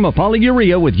purest form of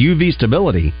polyurea with UV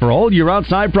stability for all your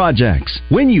outside projects.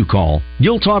 When you call,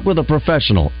 you'll talk with a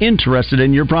professional interested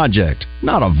in your project,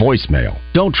 not a voicemail.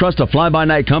 Don't trust a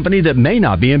fly-by-night company that may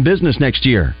not be in business next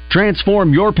year.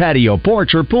 Transform your patio,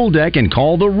 porch, or pool deck and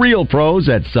call the real pros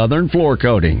at Southern Floor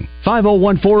Coating.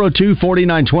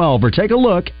 501-402-4912 or take a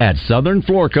look at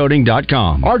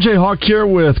southernfloorcoating.com. RJ Hawk here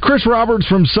with Chris Roberts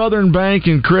from Southern Bank.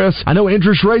 And Chris, I know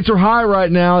interest rates are high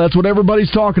right now. That's what everybody's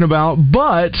talking about.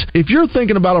 But if you're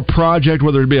thinking about a project,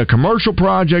 whether it be a commercial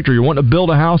project or you want to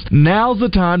build a house, now's the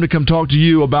time to come talk to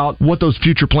you about what those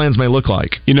future plans may look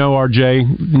like. You know,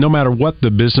 RJ, no matter what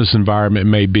the business environment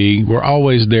may be, we're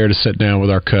always there to sit down with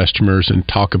our customers and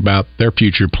talk about their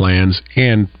future plans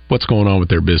and what's going on with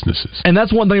their businesses. And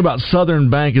that's one thing about Southern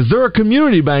Bank is they're a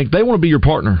community bank. They want to be your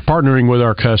partner. Partnering with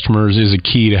our customers is a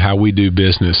key to how we do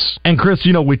business. And Chris,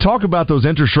 you know, we talk about those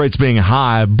interest rates being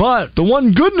high, but the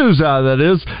one good news out of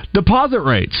that is deposit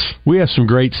rates. We have some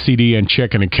great CD and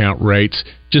checking account rates.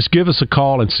 Just give us a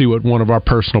call and see what one of our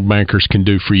personal bankers can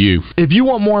do for you. If you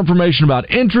want more information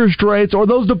about interest rates or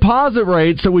those deposit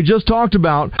rates that we just talked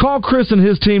about, call Chris and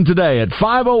his team today at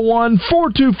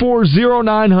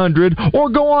 501-424-0900 or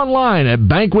go online at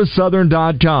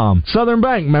bankwithsouthern.com. Southern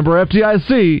Bank, member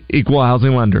FDIC, equal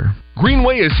housing lender.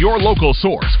 Greenway is your local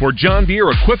source for John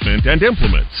Deere equipment and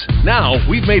implements. Now,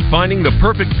 we've made finding the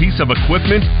perfect piece of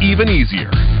equipment even easier.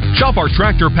 Shop our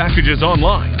tractor packages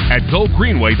online at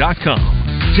gogreenway.com.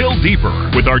 Till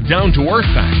deeper with our down-to-earth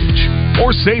package.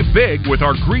 Or save big with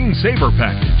our Green Saver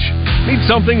package. Need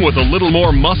something with a little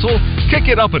more muscle? Kick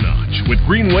it up a notch with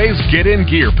Greenway's Get In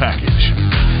Gear package.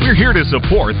 We're here to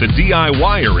support the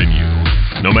DIYer in you.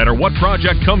 No matter what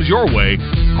project comes your way,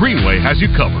 Greenway has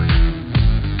you covered.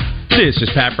 This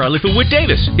is Pat Bradley for Whit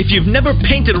Davis. If you've never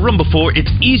painted a room before, it's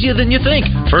easier than you think.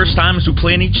 First timers who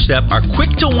plan each step are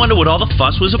quick to wonder what all the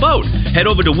fuss was about. Head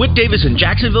over to Whit Davis in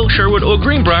Jacksonville, Sherwood, or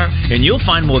Greenbrier, and you'll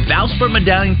find more Valspar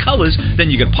medallion colors than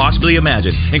you could possibly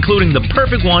imagine, including the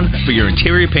perfect one for your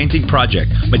interior painting project.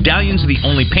 Medallion's the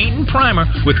only paint and primer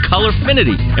with color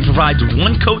affinity and provides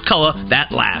one coat color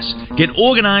that lasts. Get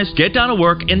organized, get down to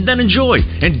work, and then enjoy.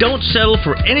 And don't settle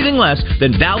for anything less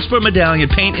than Valspar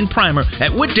medallion paint and primer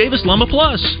at Whit Davis Lumber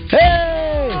Plus. Hey!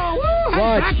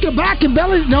 Back to back and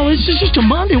belly. No, this is just a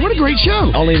Monday. What a great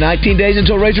show. Only 19 days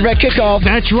until Razorback kickoff.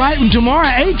 That's right. And tomorrow,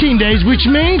 18 days, which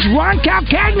means Ron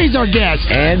Calcagney's our guest.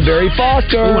 And Barry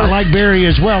Foster. Ooh, I like Barry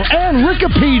as well. And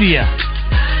Wikipedia.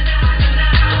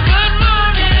 Good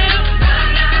morning.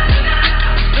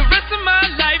 The rest of my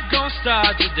life gonna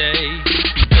start today.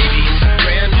 Baby, it's a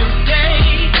brand new day.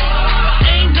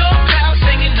 Ain't no clouds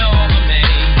hanging over me.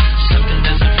 Something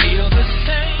doesn't feel the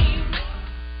same.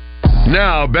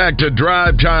 Now back to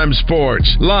Drive Time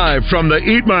Sports, live from the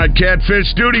Eat My Catfish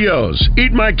studios.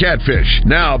 Eat My Catfish,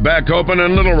 now back open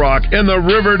in Little Rock in the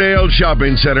Riverdale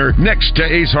Shopping Center next to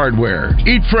Ace Hardware.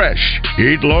 Eat fresh,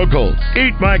 eat local,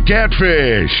 Eat My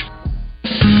Catfish.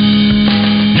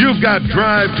 You've got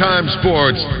Drive Time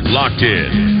Sports locked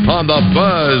in on the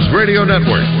Buzz Radio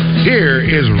Network. Here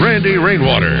is Randy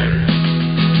Rainwater.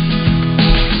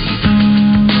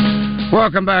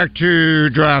 Welcome back to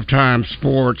Drive Time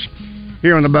Sports.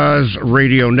 Here on the Buzz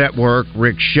Radio Network,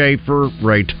 Rick Shaeffer,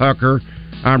 Ray Tucker.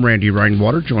 I'm Randy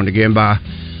Rainwater, joined again by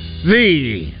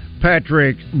the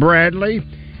Patrick Bradley.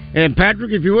 And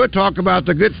Patrick, if you would, talk about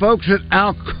the good folks at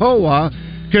Alcoa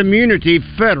Community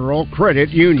Federal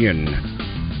Credit Union.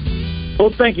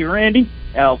 Well, thank you, Randy.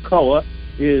 Alcoa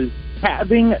is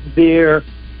having their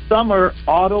summer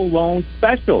auto loan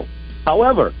special.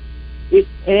 However,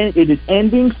 it is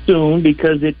ending soon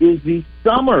because it is the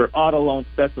summer auto loan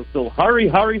special. So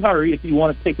hurry if you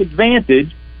want to take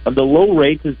advantage of the low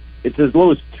rates. It's as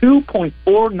low as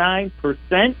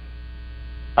 2.49%,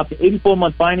 up to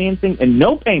 84-month financing, and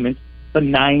no payments for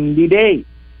 90 days.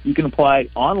 You can apply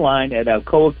online at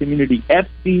Alcoa Community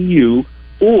FCU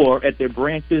or at their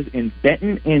branches in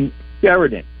Benton and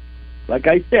Sheridan. Like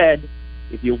I said,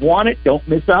 if you want it, don't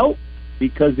miss out,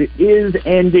 because it is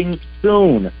ending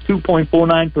soon.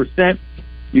 2.49%.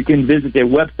 You can visit their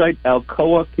website,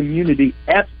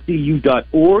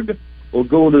 alcoacommunityfcu.org, or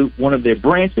go to one of their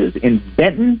branches in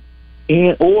Benton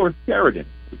or Sheridan,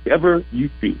 whichever you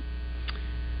choose.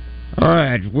 All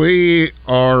right, we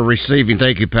are receiving,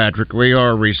 thank you, Patrick, we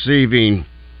are receiving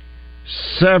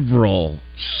several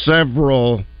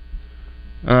notes.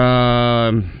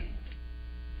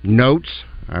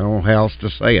 I don't know how else to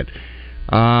say it.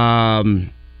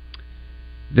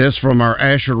 This from our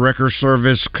Asher Record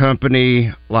Service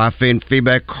Company, Life and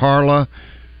Feedback. Carla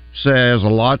says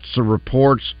lots of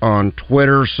reports on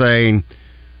Twitter saying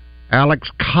Alex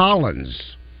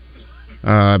Collins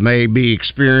may be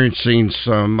experiencing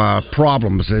some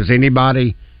problems. Has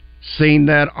anybody seen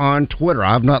that on Twitter?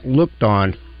 I've not looked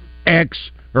on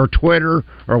X or Twitter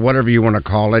or whatever you want to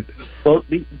call it. Well,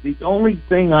 the only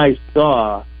thing I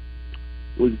saw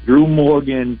was Drew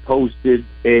Morgan posted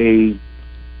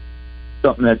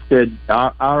something that said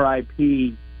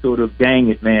R.I.P. sort of dang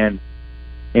it, man.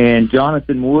 And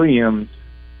Jonathan Williams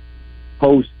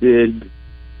posted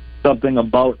something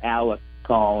about Alex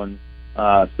Collins,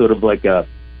 sort of like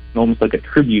almost like a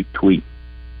tribute tweet.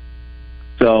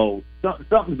 So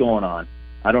something's going on.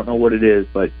 I don't know what it is,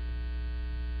 but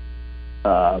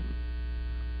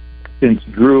since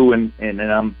Drew and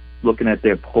I'm looking at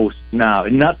their posts now,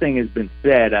 and nothing has been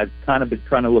said. I've kind of been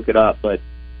trying to look it up, but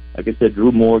like I said,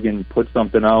 Drew Morgan put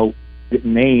something out,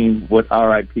 didn't name what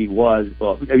RIP was.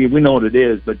 Well, I mean, we know what it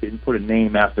is, but didn't put a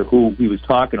name after who he was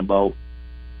talking about.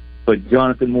 But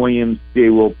Jonathan Williams,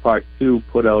 J-Roll Part 2,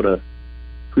 put out a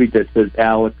tweet that says,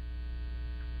 Alex,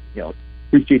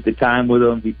 appreciate the time with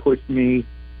him. He pushed me.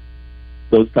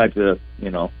 Those types of,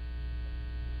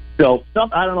 So,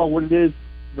 I don't know what it is,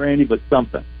 Randy, but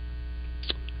something.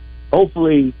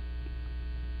 Hopefully,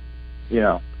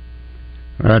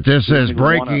 This is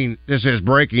breaking. This is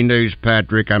breaking news,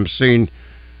 Patrick. I'm seeing.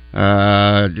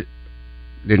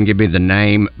 Didn't give me the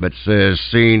name, but says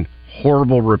seeing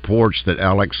horrible reports that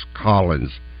Alex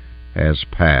Collins has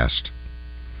passed.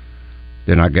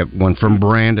 Then I get one from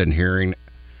Brandon hearing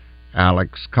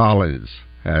Alex Collins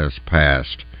has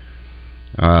passed.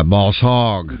 Boss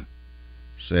Hogg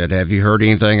said, "Have you heard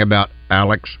anything about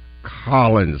Alex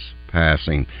Collins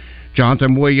passing?"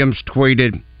 Jonathan Williams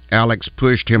tweeted, "Alex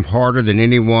pushed him harder than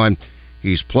anyone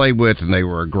he's played with, and they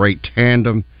were a great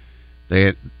tandem."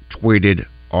 They tweeted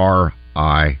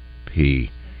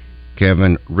R.I.P.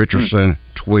 Kevin Richardson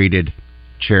tweeted,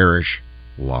 "Cherish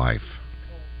life."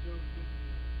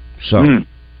 So,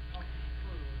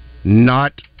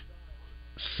 not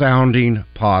sounding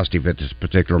positive at this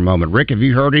particular moment. Rick, have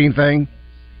you heard anything?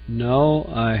 No,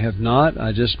 I have not.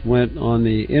 I just went on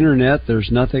the internet.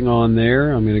 There's nothing on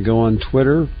there. I'm going to go on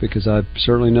Twitter because I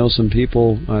certainly know some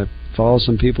people. I follow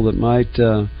some people that might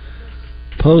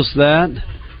post that,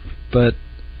 but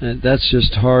that's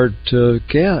just hard to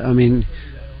get. I mean,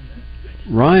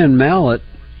 Ryan Mallett,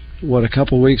 a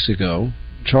couple weeks ago,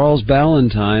 Charles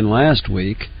Ballantyne last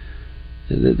week.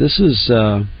 This is,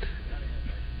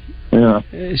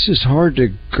 it's just hard to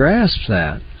grasp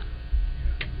that.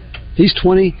 He's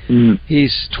 20.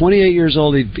 He's 28 years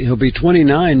old. He'll be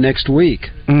 29 next week.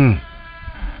 And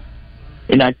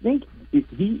I think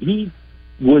he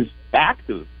was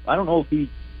active. I don't know if he.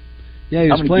 Yeah,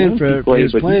 he was playing for.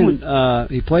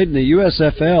 He played in the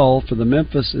USFL for the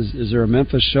Memphis. Is there a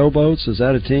Memphis Showboats? Is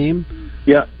that a team?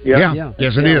 Yeah.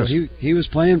 Yes, it is. He was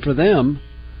playing for them.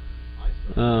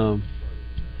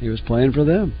 He was playing for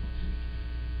them.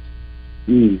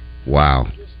 Wow.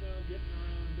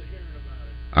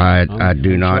 I'm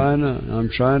going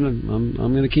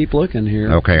to keep looking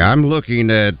here. Okay, I'm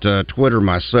looking at Twitter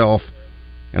myself,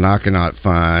 and I cannot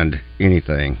find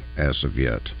anything as of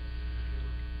yet.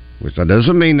 Which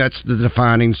doesn't mean that's the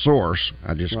defining source.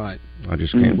 I just can't.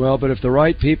 Well, but if the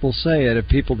right people say it, if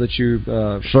people that you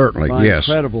certainly find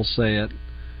credible say it,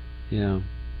 yeah,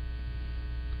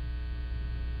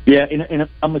 and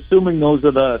I'm assuming those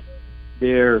are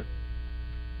their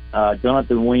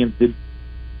Jonathan Williams did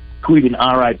tweet an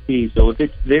RIP, so if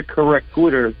it's their correct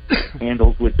Twitter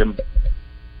handles, which I'm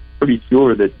pretty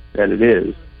sure that it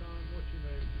is.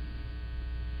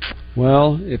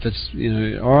 Well, if it's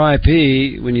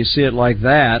RIP, when you see it like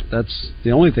that, that's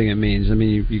the only thing it means. I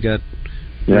mean, you got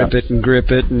rip it and grip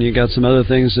it, and you got some other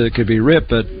things that could be rip,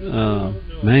 but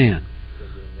man,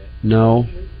 no.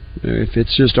 If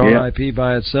it's just RIP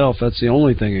by itself, that's the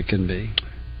only thing it can be.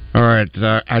 All right,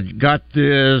 I got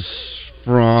this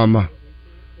from.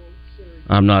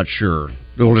 I'm not sure.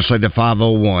 We'll just say the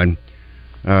 501.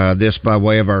 This by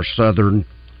way of our Southern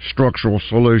Structural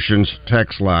Solutions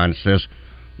text line says,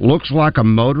 looks like a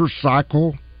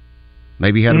motorcycle.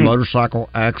 Maybe had a motorcycle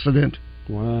accident.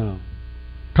 Wow.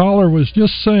 Caller was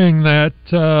just saying that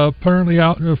apparently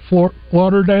out in Fort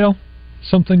Lauderdale,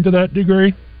 something to that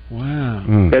degree.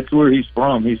 Wow. That's where he's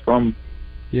from. He's from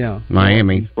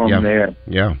Miami. He's from there.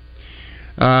 Yeah.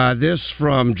 This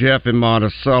from Jeff in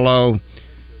Monticello.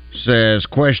 Says,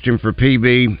 question for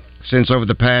PB. Since over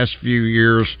the past few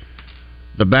years,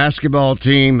 the basketball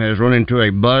team has run into a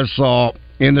buzzsaw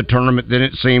in the tournament, then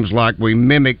it seems like we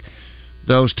mimic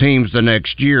those teams the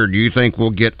next year. Do you think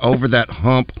we'll get over that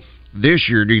hump this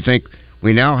year? Do you think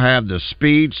we now have the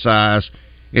speed, size,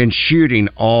 and shooting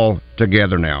all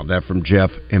together now? That from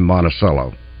Jeff in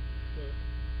Monticello.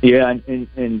 Yeah,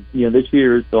 and this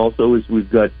year it's also is we've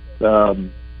got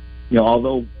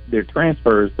although they're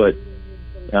transfers, but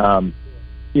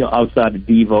outside of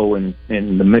Devo and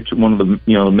the Mitchell, one of the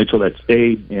the Mitchell that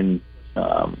stayed, and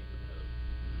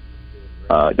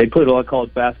they played a lot of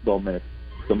college basketball minutes.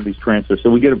 Some of these transfers, so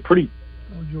we get a pretty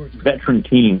veteran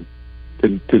team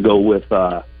to go with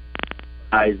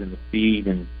eyes and the speed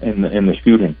and the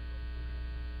shooting.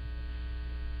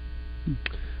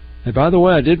 And by the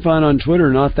way, I did find on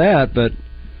Twitter, not that, but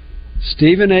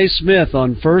Stephen A. Smith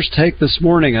on First Take this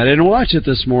morning, I didn't watch it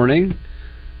this morning,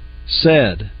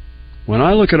 said, when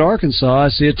I look at Arkansas, I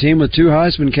see a team with 2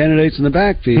 Heisman candidates in the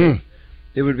backfield.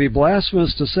 It would be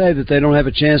blasphemous to say that they don't have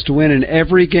a chance to win in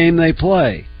every game they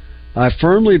play. I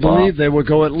firmly believe they will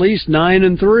go at least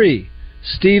 9-3.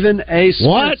 Stephen A.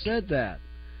 Smith said that.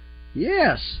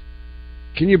 Yes.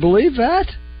 Can you believe that?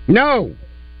 No.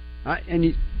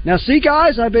 Now, see,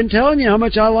 guys, I've been telling you how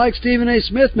much I like Stephen A.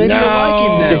 Smith. Maybe you'll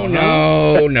like him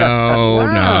now.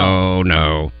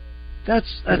 No.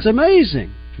 That's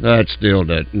amazing. That's still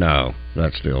that. No,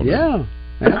 that's still. Yeah,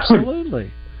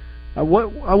 absolutely. I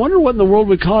wonder what in the world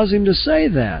would cause him to say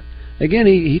that. Again,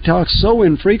 he talks so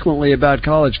infrequently about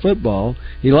college football.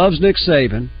 He loves Nick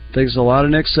Saban. Thinks a lot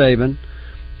of Nick Saban.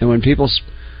 And when people,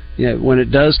 when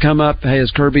it does come up, hey, has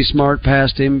Kirby Smart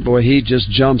passed him? Boy, he just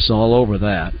jumps all over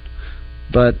that.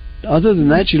 But other than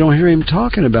that, you don't hear him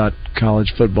talking about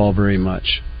college football very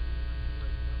much.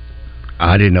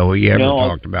 I didn't know he ever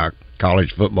talked about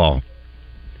college football.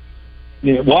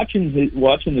 Yeah, watching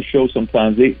the show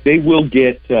sometimes, they will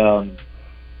get Paul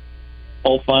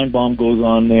Feinbaum goes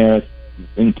on there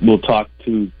and we'll talk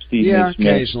to Stephen A. Smith.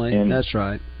 Occasionally. And that's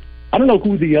right. I don't know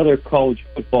who the other college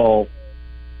football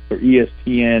or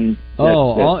ESPN. I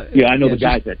know the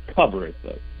guys that cover it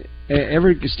though.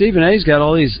 Stephen A's got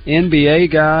all these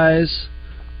NBA guys,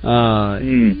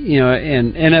 and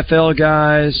NFL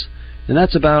guys, and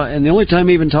that's about. And the only time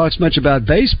he even talks much about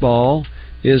baseball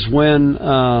is when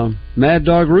Mad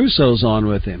Dog Russo's on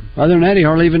with him. Other than that, he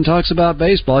hardly even talks about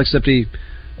baseball, except he's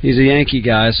a Yankee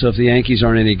guy. So if the Yankees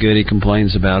aren't any good, he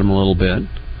complains about them a little bit.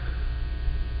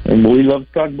 And he loves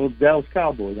talking about Dallas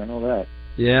Cowboys. I know that.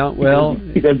 Yeah, well,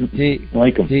 he doesn't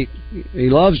like them. He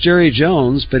loves Jerry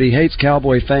Jones, but he hates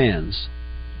Cowboy fans.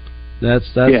 That's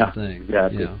the thing.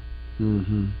 Exactly. Yeah.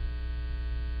 Mm-hmm.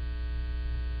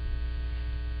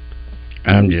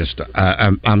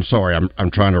 I'm sorry.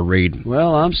 I'm trying to read.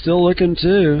 Well, I'm still looking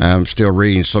too. I'm still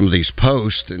reading some of these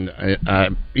posts, and I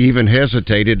even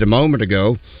hesitated a moment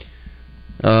ago.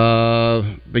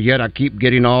 But yet I keep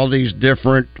getting all these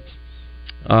different.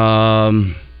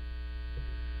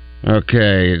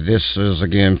 Okay, this is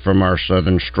again from our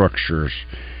Southern Structures.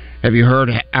 Have you heard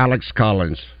Alex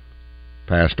Collins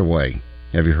passed away?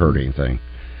 Have you heard anything?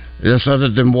 This other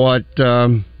than what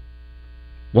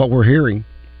we're hearing,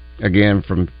 again,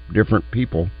 from different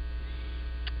people.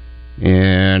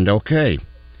 And, okay.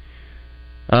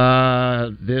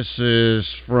 This is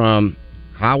from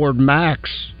Howard Max.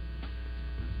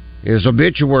 His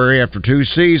obituary after 2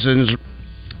 seasons...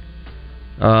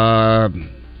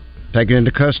 taken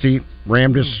into custody,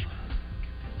 rammed his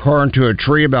car into a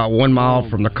tree about 1 mile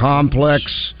from the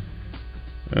complex.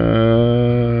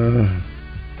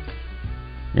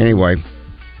 Anyway.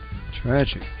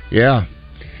 Tragic. Yeah.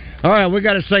 All right, we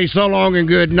got to say so long and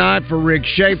good night for Rick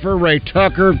Shaeffer, Ray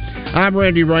Tucker. I'm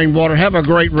Randy Rainwater. Have a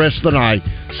great rest of the night.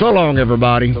 So long,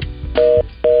 everybody.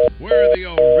 We're the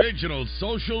original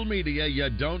social media you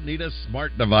don't need a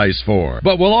smart device for.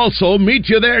 But we'll also meet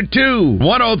you there, too.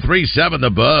 103.7 The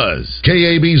Buzz.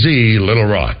 KABZ, Little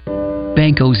Rock.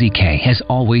 Bank OZK has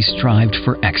always strived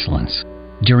for excellence.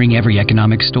 During every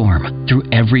economic storm, through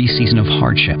every season of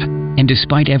hardship, and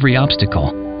despite every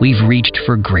obstacle, we've reached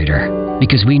for greater.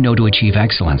 Because we know to achieve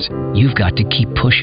excellence, you've got to keep pushing.